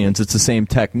Orktonians, it's the same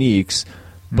techniques,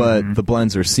 but the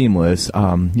blends are seamless.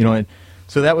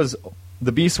 So that was...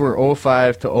 The Beasts were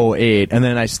 05 to 08, and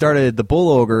then I started the Bull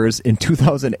Ogres in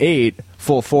 2008,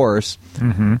 full force,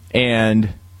 and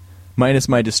minus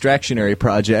my distractionary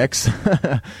projects,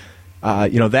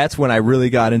 that's when I really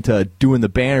got into doing the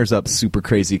banners up super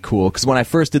crazy cool. Because when I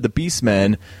first did the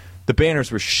Beastmen, the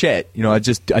banners were shit.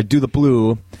 I'd do the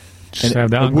blue. Just have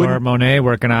the Ungor Monet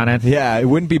working on it. Yeah, it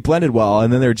wouldn't be blended well,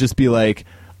 and then there'd just be like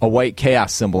a white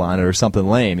chaos symbol on it or something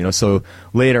lame, So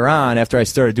later on, after I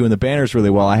started doing the banners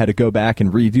really well, I had to go back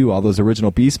and redo all those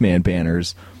original Beastman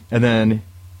banners. And then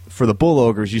for the Bull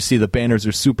Ogres, you see the banners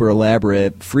are super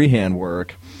elaborate freehand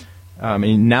work.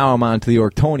 And now I'm on to the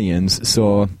Orktonians,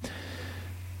 so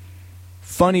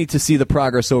funny to see the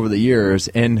progress over the years.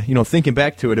 And, thinking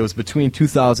back to it, it was between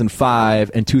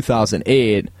 2005 and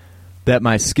 2008 that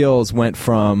my skills went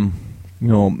from,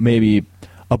 maybe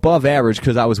above average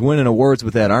because I was winning awards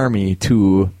with that army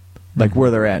to like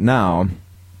where they're at now.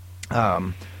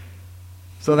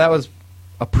 So that was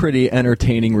a pretty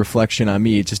entertaining reflection on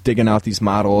me, just digging out these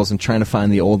models and trying to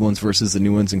find the old ones versus the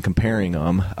new ones and comparing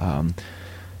them.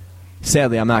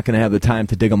 Sadly, I'm not going to have the time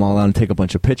to dig them all out and take a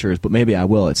bunch of pictures, but maybe I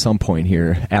will at some point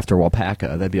here after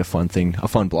Walpaka. That'd be a fun thing, a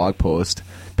fun blog post.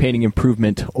 Painting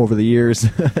improvement over the years.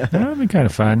 That'd be kind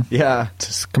of fun. Yeah.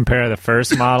 Just compare the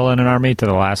first model in an army to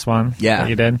the last one that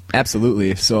you did.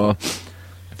 Absolutely. So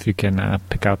if you can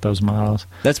pick out those models.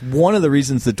 That's one of the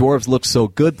reasons the dwarves look so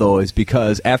good, though, is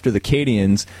because after the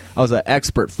Cadians, I was an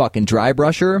expert fucking dry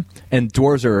brusher, and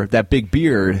dwarves are that big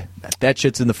beard. That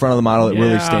shit's in the front of the model. It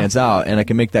really stands out, and I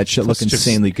can make that shit look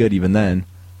insanely good even then.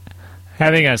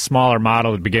 Having a smaller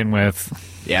model to begin with,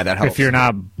 that helps. If you're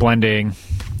not blending,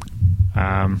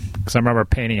 because I remember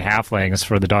painting halflings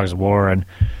for the Dogs of War, and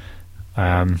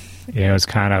it was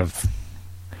kind of,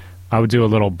 I would do a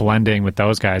little blending with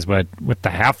those guys, but with the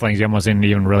halflings, you almost didn't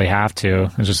even really have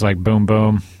to. It's just like boom,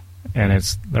 boom, and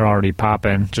they're already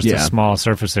popping. Just a small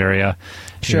surface area.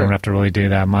 You don't have to really do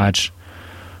that much.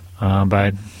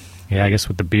 But I guess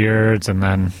with the beards and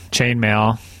then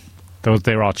chainmail,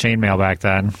 they were all chainmail back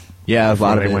then. Yeah, a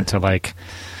lot of they went to like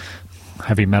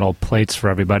heavy metal plates for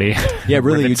everybody. Yeah,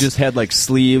 really, you just had like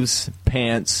sleeves,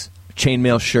 pants,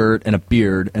 chainmail shirt, and a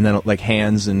beard, and then like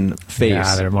hands and face.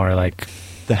 Yeah, they're more like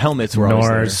the helmets were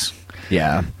Norse.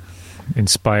 Yeah,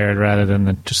 inspired rather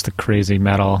than just the crazy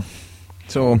metal.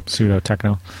 So pseudo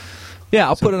techno. Yeah,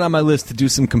 I'll put it on my list to do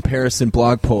some comparison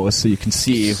blog posts so you can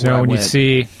see. So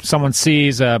when someone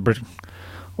sees a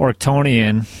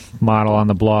Orktonian model on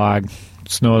the blog,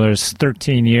 just know there's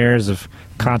 13 years of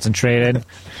concentrated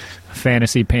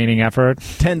fantasy painting effort.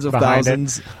 Tens of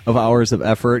thousands of hours of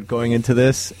effort going into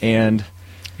this, and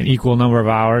an equal number of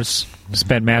hours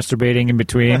spent masturbating in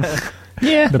between.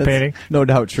 The painting. No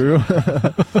doubt true.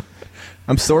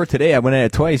 I'm sore today. I went at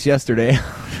it twice yesterday.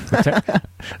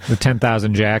 The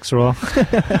 10,000 jacks rule.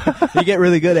 You get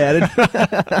really good at it.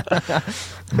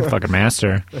 I'm a fucking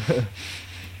master.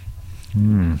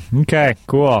 Okay,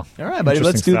 cool. All right, buddy.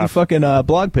 Let's do the fucking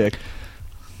blog pick.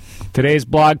 Today's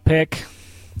blog pick,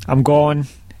 I'm going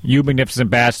You Magnificent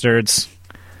Bastards.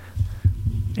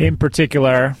 In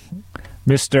particular,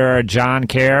 Mr. John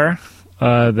Kerr,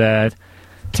 the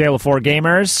Tale of Four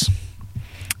Gamers,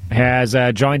 has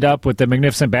joined up with the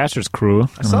Magnificent Bastards crew.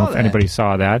 I don't know if anybody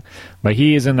saw that. But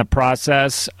he is in the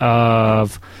process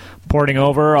of porting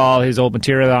over all his old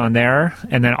material on there.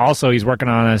 And then also he's working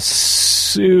on a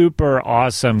super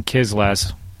awesome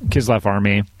Kislev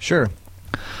army. Sure.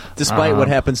 Despite what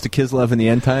happens to Kislev in the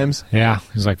end times? Yeah.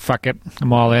 He's like, fuck it.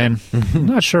 I'm all in. I'm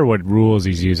not sure what rules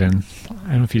he's using. I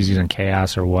don't know if he's using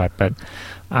Chaos or what. But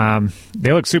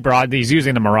they look super odd. He's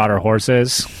using the Marauder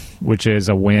horses, which is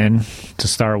a win to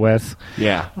start with.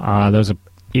 Yeah. Those are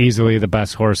easily the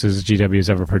best horses GW's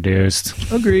ever produced.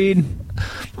 Agreed.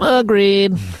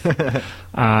 And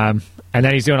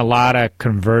then he's doing a lot of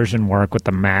conversion work with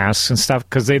the masks and stuff,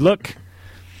 because they look,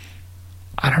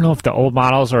 I don't know if the old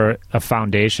models are a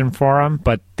foundation for them,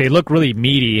 but they look really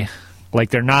meaty. Like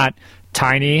they're not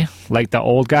tiny like the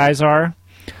old guys are.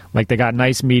 Like they got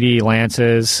nice meaty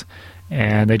lances,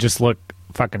 and they just look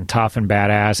fucking tough and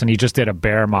badass. And he just did a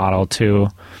bear model too.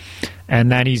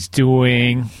 And then he's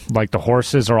doing, like, the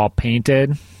horses are all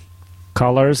painted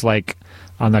colors, like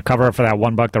on the cover for that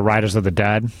one book, The Riders of the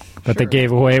Dead, that they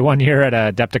gave away one year at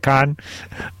Adepticon.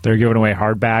 They're giving away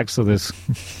hardbacks of this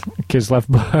Kislev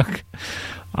book.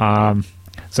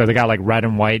 So they got like red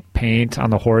and white paint on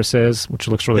the horses, which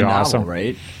looks really awesome. Novel,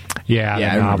 right?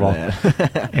 Yeah, the novel.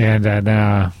 That. And then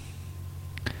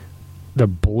the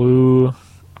blue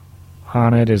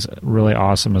on it is really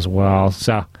awesome as well.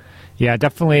 So, yeah,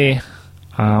 definitely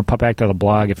pop back to the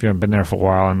blog if you haven't been there for a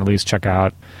while and at least check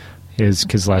out his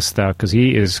Kislev stuff because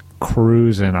he is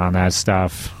cruising on that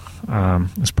stuff.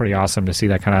 It's pretty awesome to see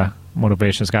that kind of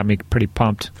motivation. It's got me pretty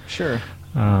pumped. Sure.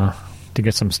 To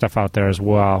get some stuff out there as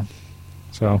well.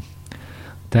 So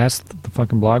that's the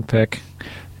fucking blog pick.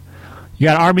 You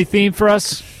got an Army theme for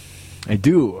us? I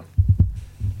do.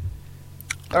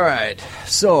 All right.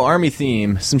 So, Army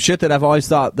theme. Some shit that I've always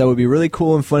thought that would be really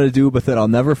cool and fun to do, but that I'll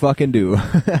never fucking do.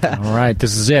 All right.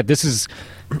 This is it. This is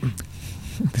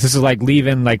like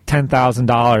leaving like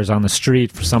 $10,000 on the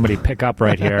street for somebody to pick up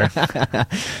right here.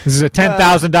 This is a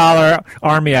 $10,000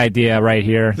 Army idea right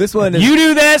here. This one is... You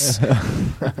do this,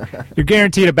 you're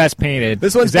guaranteed a best painted.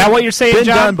 This one's is that what you're saying, been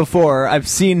John? done before. I've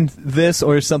seen this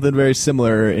or something very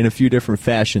similar in a few different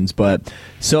fashions. But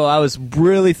so I was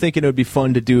really thinking it would be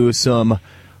fun to do some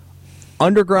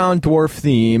underground dwarf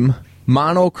theme,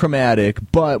 monochromatic,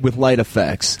 but with light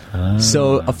effects.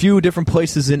 So a few different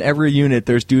places in every unit,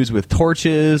 there's dudes with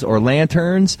torches or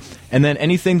lanterns, and then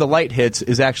anything the light hits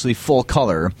is actually full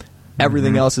color.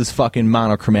 Everything else is fucking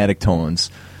monochromatic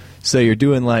tones. So you're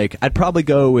doing like, I'd probably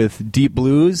go with deep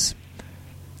blues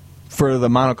for the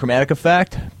monochromatic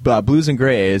effect, blues and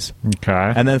grays.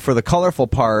 Okay. And then for the colorful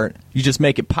part, you just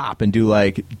make it pop and do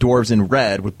like dwarves in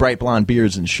red with bright blonde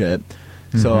beards and shit.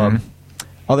 So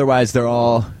otherwise they're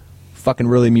all fucking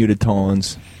really muted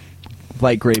tones,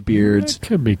 light gray beards. It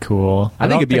could be cool. I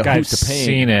think it'd be a hoot I've to paint.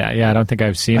 seen it. Yeah, I don't think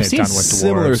I've seen I've it seen done with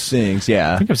similar dwarves. things,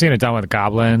 yeah. I think I've seen it done with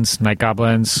goblins, night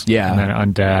goblins, Yeah. and then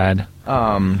undead.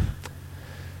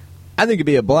 I think it'd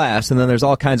be a blast, and then there's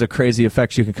all kinds of crazy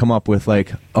effects you can come up with,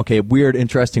 like, okay, weird,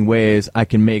 interesting ways I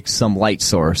can make some light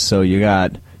source. So you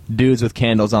got dudes with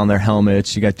candles on their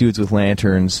helmets, you got dudes with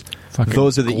lanterns. Fucking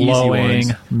Those are the glowing,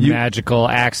 easy ones. magical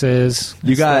axes.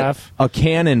 You got stuff. a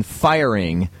cannon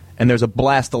firing, and there's a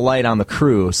blast of light on the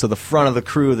crew. So the front of the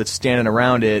crew that's standing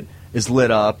around it is lit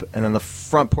up, and then the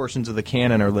front portions of the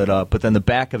cannon are lit up. But then the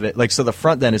back of it, like, so the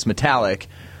front then is metallic.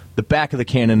 The back of the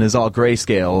cannon is all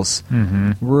grayscales.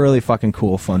 Really fucking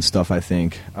cool, fun stuff, I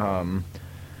think.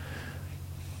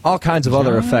 All kinds of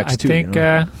other effects, too.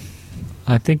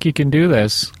 I think you can do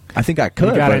this. I think I could.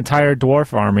 You got but an entire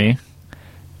dwarf army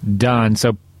done.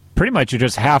 So pretty much you're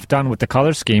just half done with the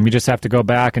color scheme. You just have to go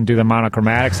back and do the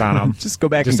monochromatics on them. just go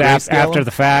back just and grayscale after them?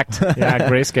 the fact. Yeah,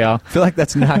 grayscale. I feel like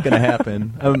that's not going to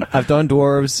happen. I've done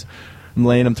dwarves. I'm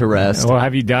laying them to rest. Well,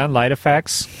 have you done light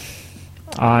effects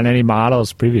on any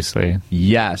models previously?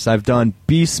 Yes, I've done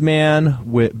Beastmen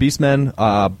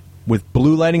with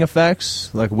blue lighting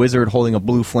effects, like Wizard holding a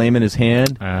blue flame in his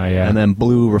hand, Yeah. and then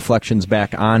blue reflections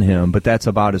back on him. But that's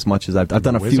about as much as I've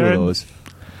done. A few Wizard? of those.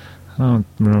 I don't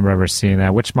remember ever seeing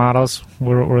that. Which models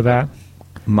were that?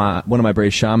 One of my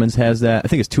Brave Shamans has that. I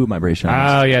think it's two of my Brave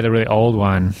Shamans. Oh, yeah, the really old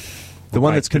one. the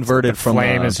one Like, that's converted the from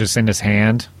flame is just in his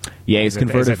hand. yeah, he's is it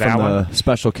converted that from the one?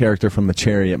 special character from the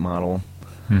Chariot model.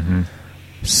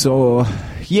 So,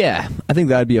 yeah, I think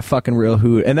that would be a fucking real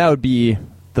hoot, and that would be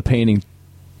the painting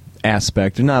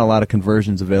aspect. There's not a lot of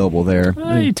conversions available there.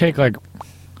 You take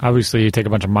obviously you take a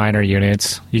bunch of minor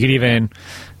units. You could even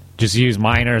just use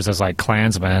miners as like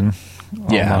clansmen,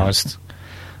 Yeah. almost.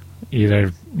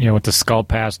 Either with the skull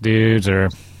pass dudes, or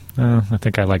I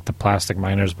think I like the plastic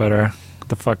miners better.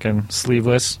 The fucking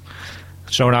sleeveless,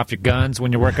 showing off your guns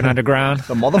when you're working underground.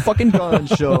 The motherfucking gun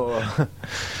show.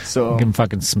 So Give them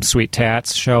fucking some sweet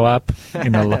tats show up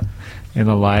in the in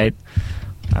the light.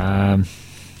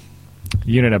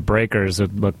 Unit of breakers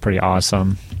would look pretty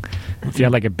awesome. If you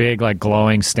had like a big like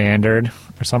glowing standard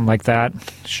or something like that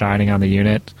shining on the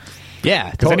unit. yeah,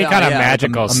 Because any kind of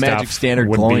magical a stuff magic standard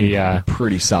would glowing be,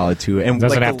 pretty solid too. And It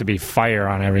doesn't like have to be fire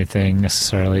on everything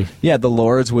necessarily. Yeah, the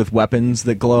lords with weapons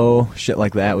that glow, shit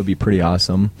like that would be pretty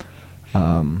awesome.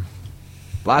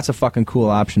 Lots of fucking cool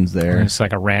options there. It's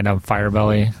like a random fire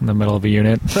belly in the middle of a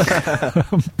unit.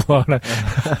 Blown up.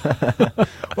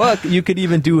 Well, you could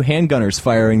even do handgunners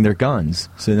firing their guns.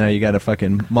 So now you got a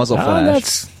fucking muzzle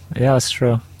flash. That's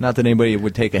true. Not that anybody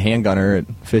would take a handgunner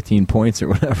at 15 points or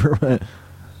whatever, but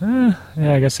Yeah,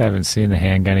 I guess I haven't seen the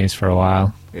handgunnies for a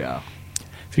while. yeah.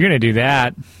 If you're going to do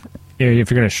that, if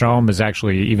you're going to show them as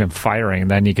actually even firing,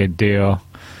 then you could do...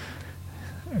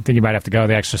 I think you might have to go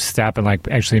the extra step and like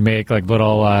actually make like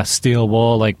little steel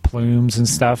wool like plumes and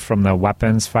stuff from the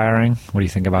weapons firing. What do you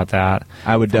think about that?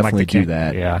 I would From, like, definitely the do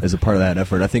that as a part of that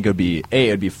effort. I think it would be A,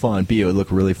 it would be fun. B, it would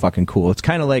look really fucking cool. It's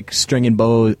kind of like stringing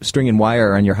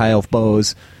wire on your high elf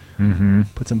bows. Mm-hmm.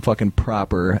 Put some fucking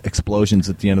proper explosions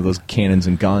at the end of those cannons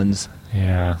and guns.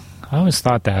 Yeah, I always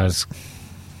thought that was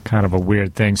kind of a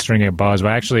weird thing, stringing bows.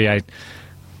 But actually, I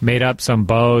made up some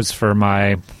bows for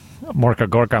my Morka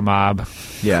Gorka mob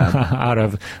Yeah. out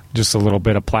of just a little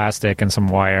bit of plastic and some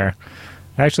wire.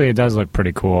 Actually, it does look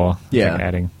pretty cool. Yeah. Like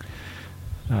adding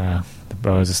the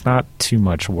bows. It's not too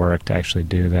much work to actually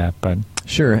do that, but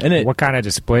Sure. And it what kind of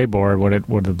display board would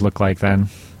it look like then?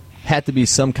 had to be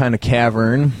some kind of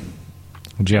cavern.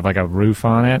 Would you have like a roof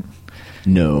on it?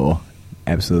 No,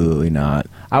 absolutely not.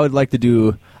 I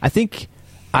think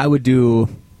I would do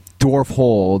dwarf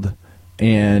hold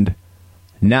and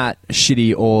not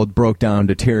shitty old broke down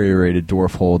deteriorated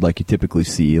dwarf hold like you typically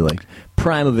see, like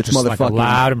prime of its Just motherfucking like a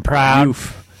loud and proud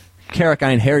youth.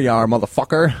 Karakine Haryar,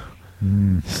 motherfucker.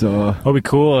 So What would be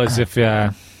cool is if you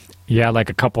had like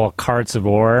a couple of carts of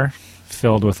ore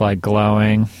filled with like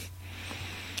glowing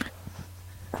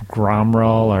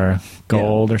gromrel or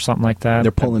gold or something like that.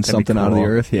 they're pulling That'd be something out of the cool.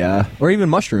 earth, yeah. Or even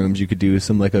mushrooms. You could do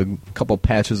some like a couple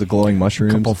patches of glowing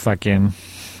mushrooms. Couple fucking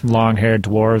long-haired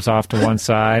dwarves off to one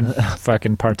side,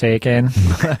 fucking partaking,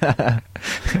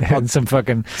 and some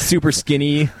fucking herbal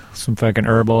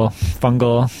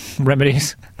fungal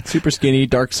remedies. Super skinny,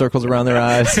 dark circles around their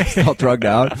eyes, all drugged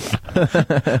out.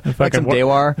 Like some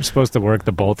Daewar. You're supposed to work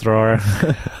the bolt thrower.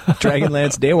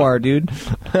 Dragonlance Daewar, dude.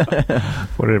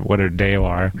 What are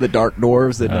Daewar? The dark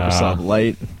dwarves that never saw the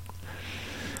light.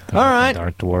 All right.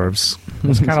 Dark dwarves.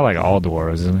 It's kind of like all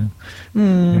dwarves, isn't it?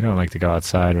 They don't like to go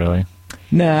outside, really.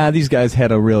 Nah, these guys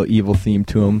had a real evil theme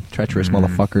to them. Treacherous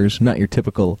motherfuckers. Not your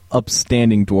typical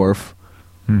upstanding dwarf.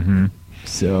 Mm-hmm.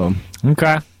 So.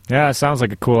 Okay. Yeah, it sounds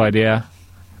like a cool idea.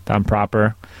 Done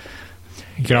proper.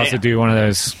 You could also do one of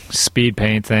those speed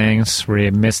paint things where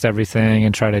you mist everything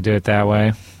and try to do it that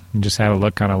way. And just have it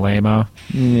look kind of lame-o.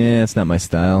 Yeah, it's not my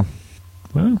style.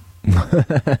 Well,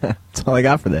 That's all I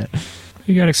got for that.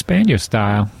 you got to expand your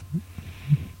style.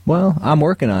 Well, I'm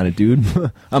working on it, dude.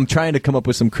 I'm trying to come up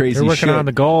with some crazy You're working shit. on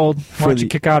the gold. Why don't you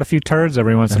kick out a few turds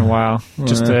every once in a while?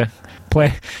 Just to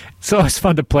play. It's always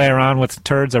fun to play around with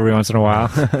turds every once in a while.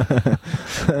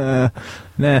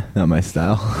 Nah, not my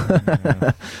style.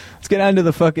 Let's get on to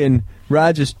the fucking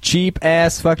Rogers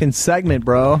cheap-ass fucking segment,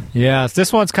 bro. Yeah,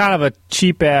 this one's kind of a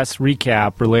cheap-ass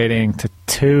recap relating to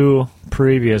two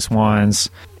previous ones.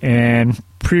 And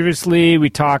previously, we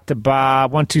talked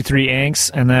about 123 Inks,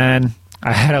 and then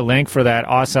I had a link for that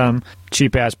awesome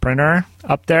cheap-ass printer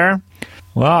up there.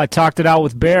 Well, I talked it out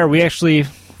with Bear. We actually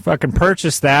fucking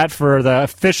purchased that for the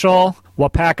official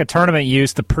Wapaka tournament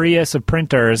use, the Prius of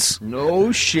printers.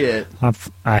 No shit.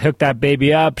 I hooked that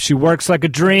baby up. She works like a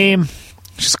dream.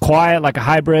 She's quiet like a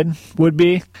hybrid would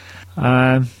be.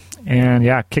 And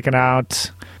yeah, kicking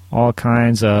out all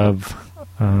kinds of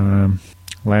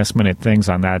last minute things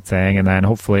on that thing. And then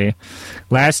hopefully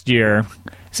last year,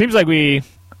 seems like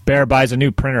Bear buys a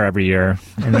new printer every year,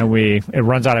 and then it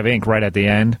runs out of ink right at the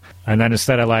end. And then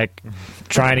instead of like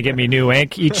trying to get me new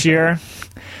ink each year,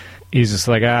 he's just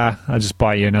like, I'll just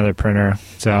buy you another printer.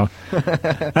 So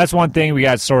that's one thing we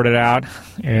got sorted out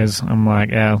is I'm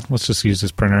like, yeah, let's just use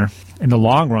this printer. In the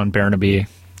long run, Barnaby,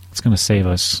 it's going to save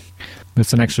us.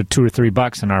 It's an extra $2 or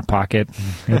 $3 in our pocket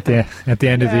at the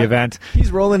end of the event.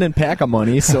 He's rolling in pack of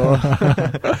money, so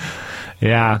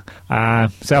Yeah.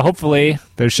 So hopefully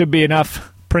there should be enough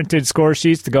printed score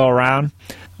sheets to go around.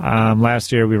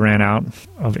 Last year we ran out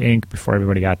of ink before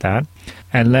everybody got that.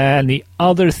 And then the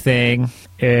other thing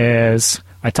is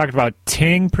I talked about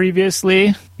Ting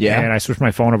previously. Yeah. And I switched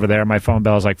my phone over there. My phone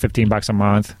bill is like $15 a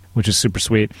month, which is super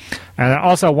sweet. And then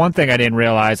also one thing I didn't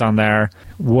realize on there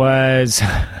was so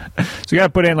you got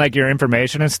to put in like your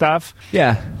information and stuff.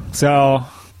 yeah. So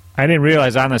I didn't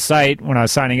realize on the site when I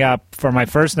was signing up, for my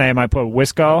first name I put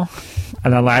Wisco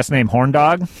and then last name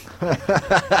Horndog.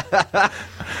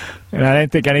 And I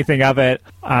didn't think anything of it.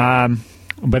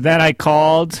 But then I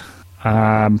called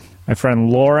my friend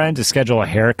Lauren to schedule a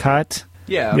haircut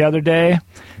the other day.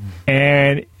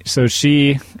 And so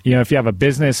she, if you have a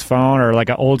business phone or like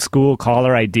an old school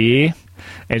caller ID,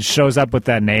 it shows up with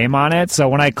that name on it. So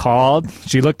when I called,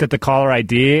 she looked at the caller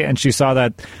ID and she saw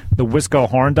that the Wisco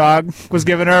Horn Dog was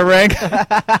giving her a ring.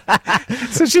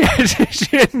 So she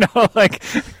didn't know, like,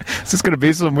 is this going to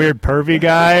be some weird pervy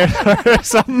guy or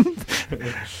something?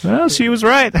 Well, she was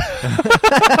right.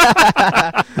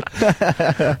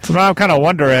 So now I'm kind of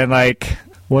wondering, like,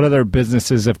 what other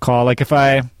businesses have called? Like, if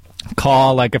I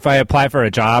apply for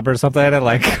a job or something, and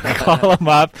like call them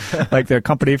up, like their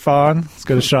company phone, it's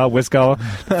going to show up Wisco,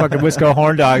 fucking Wisco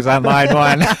Horn Dogs on line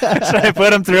one. Should I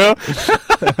put them through?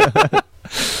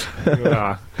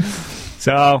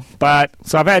 So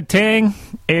I've had Ting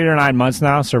 8 or 9 months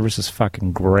now. Service is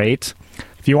fucking great.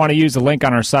 If you want to use the link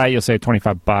on our site, you'll save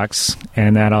 $25,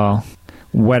 and that'll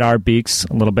wet our beaks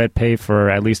a little bit, pay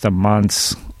for at least a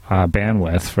month's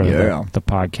bandwidth for the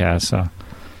podcast. So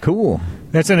Cool.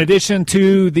 That's in addition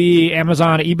to the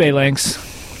Amazon eBay links.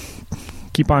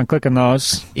 Keep on clicking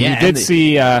those. Yeah, you did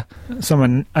see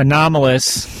some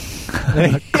anomalous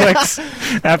clicks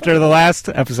after the last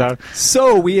episode.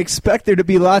 So we expect there to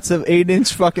be lots of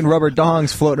 8-inch fucking rubber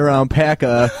dongs floating around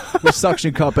PACA with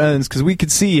suction cup ends, because we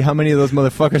could see how many of those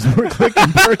motherfuckers were clicked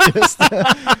and purchased.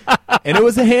 And it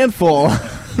was a handful.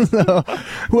 So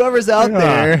whoever's out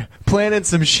there planning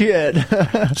some shit.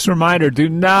 Just a reminder, do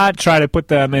not try to put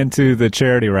them into the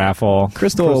charity raffle.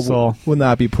 Crystal will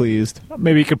not be pleased.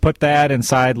 Maybe you could put that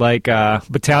inside like a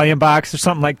battalion box or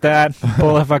something like that.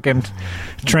 Pull a fucking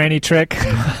tranny trick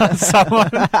on someone.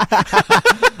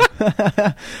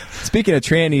 Speaking of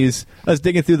trannies, I was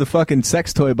digging through the fucking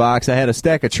sex toy box. I had a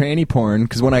stack of tranny porn,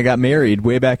 because when I got married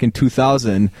way back in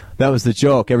 2000, that was the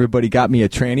joke. Everybody got me a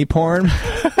tranny porn.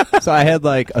 So I had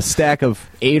like a stack of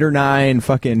 8 or 9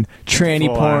 fucking tranny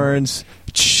porns,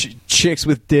 chicks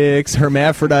with dicks,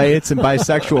 hermaphrodites, and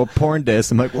bisexual porn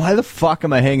discs. I'm like, why the fuck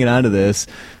am I hanging on to this?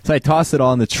 So I tossed it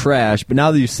all in the trash. But now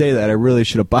that you say that, I really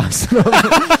should have boxed it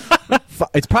up.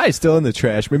 It's probably still in the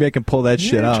trash. Maybe I can pull that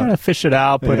shit out. Trying to fish it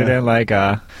out, put it in like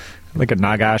a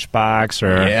Nagash box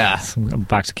or a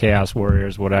box of Chaos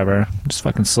Warriors, whatever. Just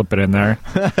fucking slip it in there.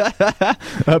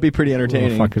 That'd be pretty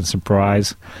entertaining. Fucking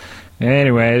surprise.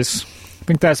 Anyways, I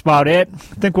think that's about it. I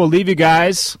think we'll leave you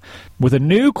guys with a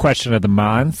new question of the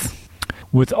month.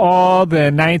 With all the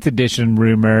 9th edition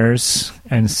rumors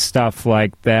and stuff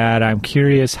like that, I'm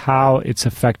curious how it's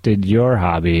affected your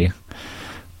hobby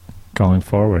going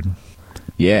forward.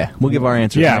 Yeah, we'll give our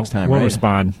answers next time. We'll right?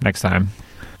 respond next time.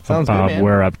 Sounds good, man.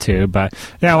 We're up to. But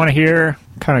yeah, I want to hear,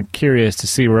 kind of curious to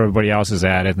see where everybody else is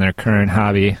at in their current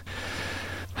hobby.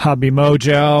 Hobby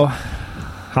mojo,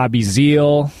 hobby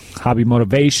zeal, hobby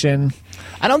motivation.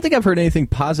 I don't think I've heard anything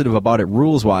positive about it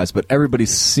rules-wise, but everybody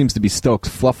seems to be stoked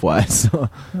fluff-wise.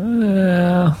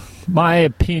 My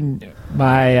opinion,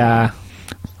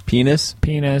 Penis?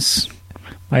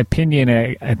 my opinion,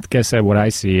 I guess what I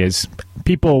see is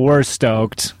people were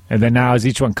stoked, and then now as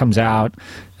each one comes out,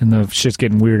 and the shit's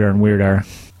getting weirder and weirder,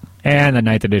 and the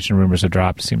 9th edition rumors have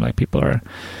dropped, it seems like people are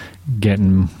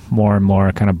getting more and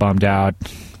more kind of bummed out,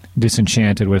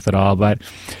 disenchanted with it all, but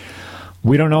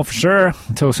we don't know for sure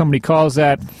until somebody calls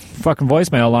that fucking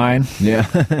voicemail line. Yeah.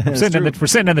 we're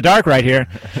sitting in the dark right here.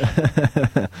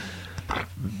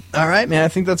 All right, man, I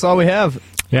think that's all we have.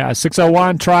 Yeah,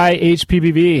 601 try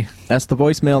HPBV. That's the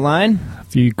voicemail line.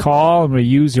 If you call and we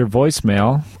use your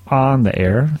voicemail on the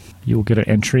air, you will get an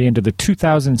entry into the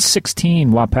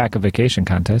 2016 Wapaka Vacation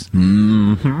Contest.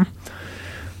 Mm-hmm.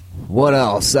 What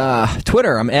else?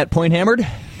 Twitter, I'm at PointHammered.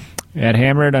 At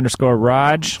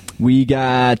Hammered_Raj. We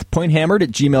got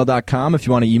pointhammered@gmail.com if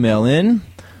you want to email in.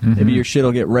 Mm-hmm. Maybe your shit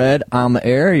will get read on the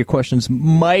air. Your questions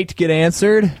might get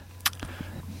answered.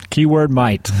 Keyword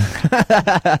might.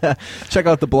 Check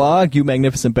out the blog,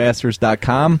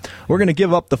 youmagnificentbastards.com. We're going to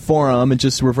give up the forum and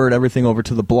just revert everything over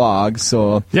to the blog.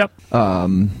 So yep.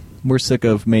 We're sick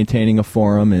of maintaining a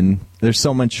forum, and there's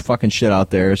so much fucking shit out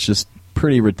there. It's just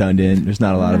pretty redundant. There's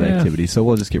not a lot of activity, so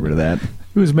we'll just get rid of that.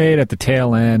 It was made at the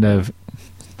tail end of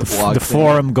the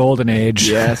forum golden age.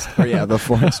 Yes. The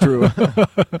forum's true.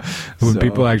 When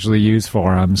people actually use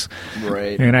forums.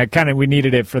 Right. And we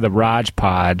needed it for the Raj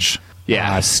Podge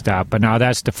stuff, but now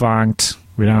that's defunct.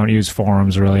 We don't use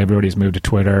forums really. Everybody's moved to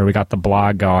Twitter. We got the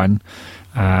blog going.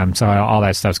 So all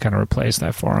that stuff's kind of replaced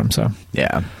that forum. So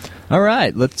yeah. All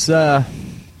right. Let's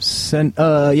send it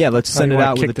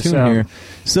out with a tune here.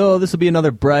 So this will be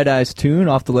another Bright Eyes tune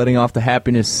off the Letting Off the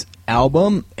Happiness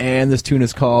album, and this tune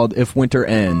is called If Winter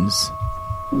Ends.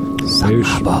 Just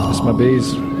my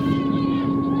bees.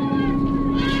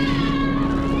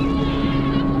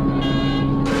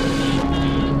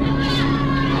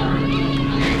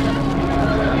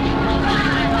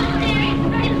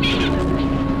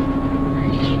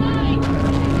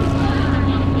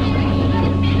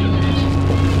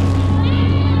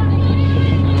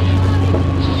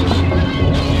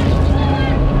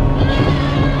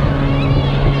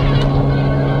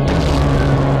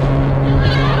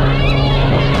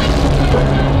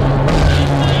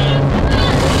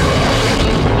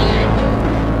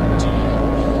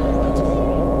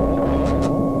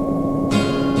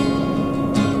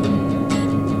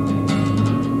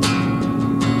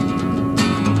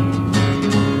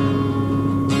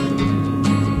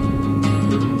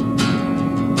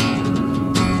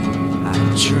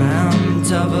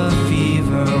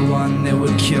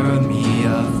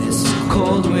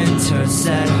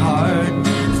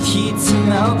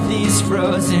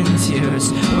 Frozen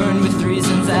tears, burned with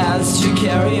reasons as to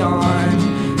carry on.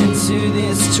 And into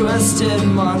these twisted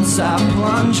months. I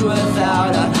plunge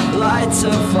without a light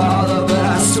to follow, but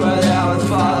I swear that I would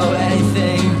follow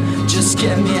anything. Just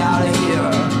get me out of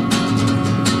here.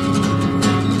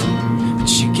 But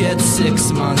you get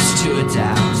 6 months to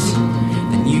adapt,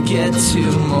 then you get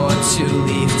 2 more to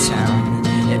leave town.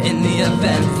 And in the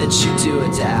event that you do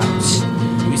adapt,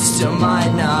 we still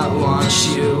might not want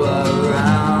you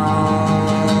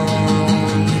around.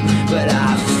 But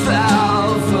I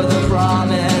fell for the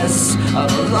promise of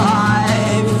a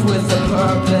life with a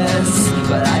purpose,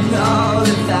 but I know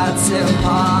that that's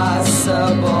impossible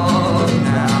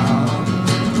now.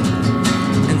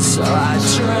 And so I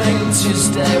drink to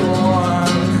stay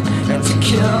warm and to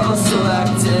kill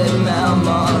selected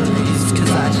memories,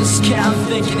 'cause I just can't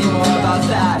think anymore about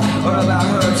that or about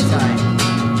her tonight.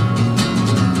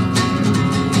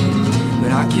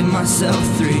 But I give myself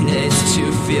 3 days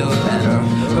to feel better,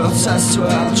 or else I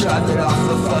swear I'll drive it off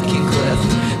a fucking cliff.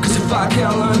 'Cause if I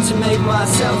can't learn to make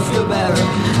myself feel better,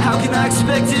 how can I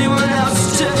expect anyone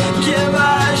else to give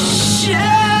a shit?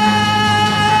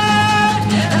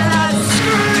 And I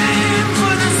scream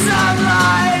for the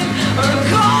sunlight, or a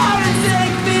car to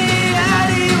take me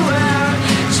anywhere.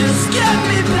 Just get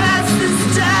me past this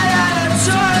dead and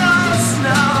eternal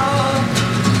snow.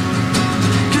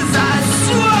 'Cause I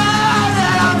swear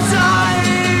that I'm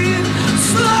dying,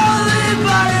 slowly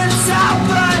but it's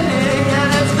happening. And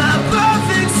if the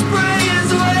perfect spring is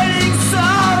waiting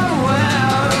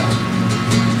somewhere,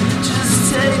 just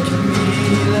take me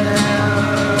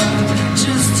there.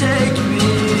 Just take me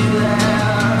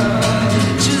there.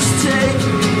 Just take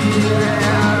me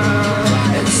there.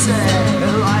 And say,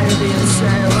 lie to me and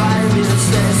say, lie to me and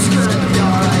say, it's gonna be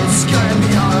alright, it's gonna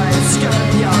be alright, it's gonna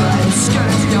be alright, it's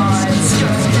gonna be alright, it's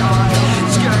gonna be alright,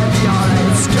 it's gonna be alright,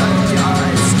 it's gonna be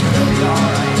alright, it's gonna be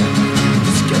alright,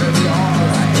 it's gonna be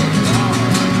alright.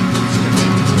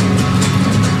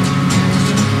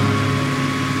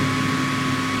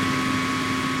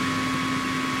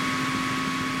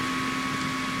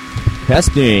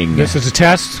 Testing. This is a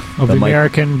test of The the mic-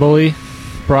 American Bully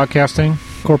Broadcasting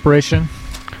Corporation,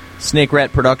 Snake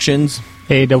Rat Productions.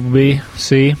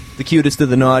 AWBC. The cutest of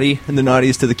the naughty and the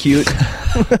naughtiest of the cute.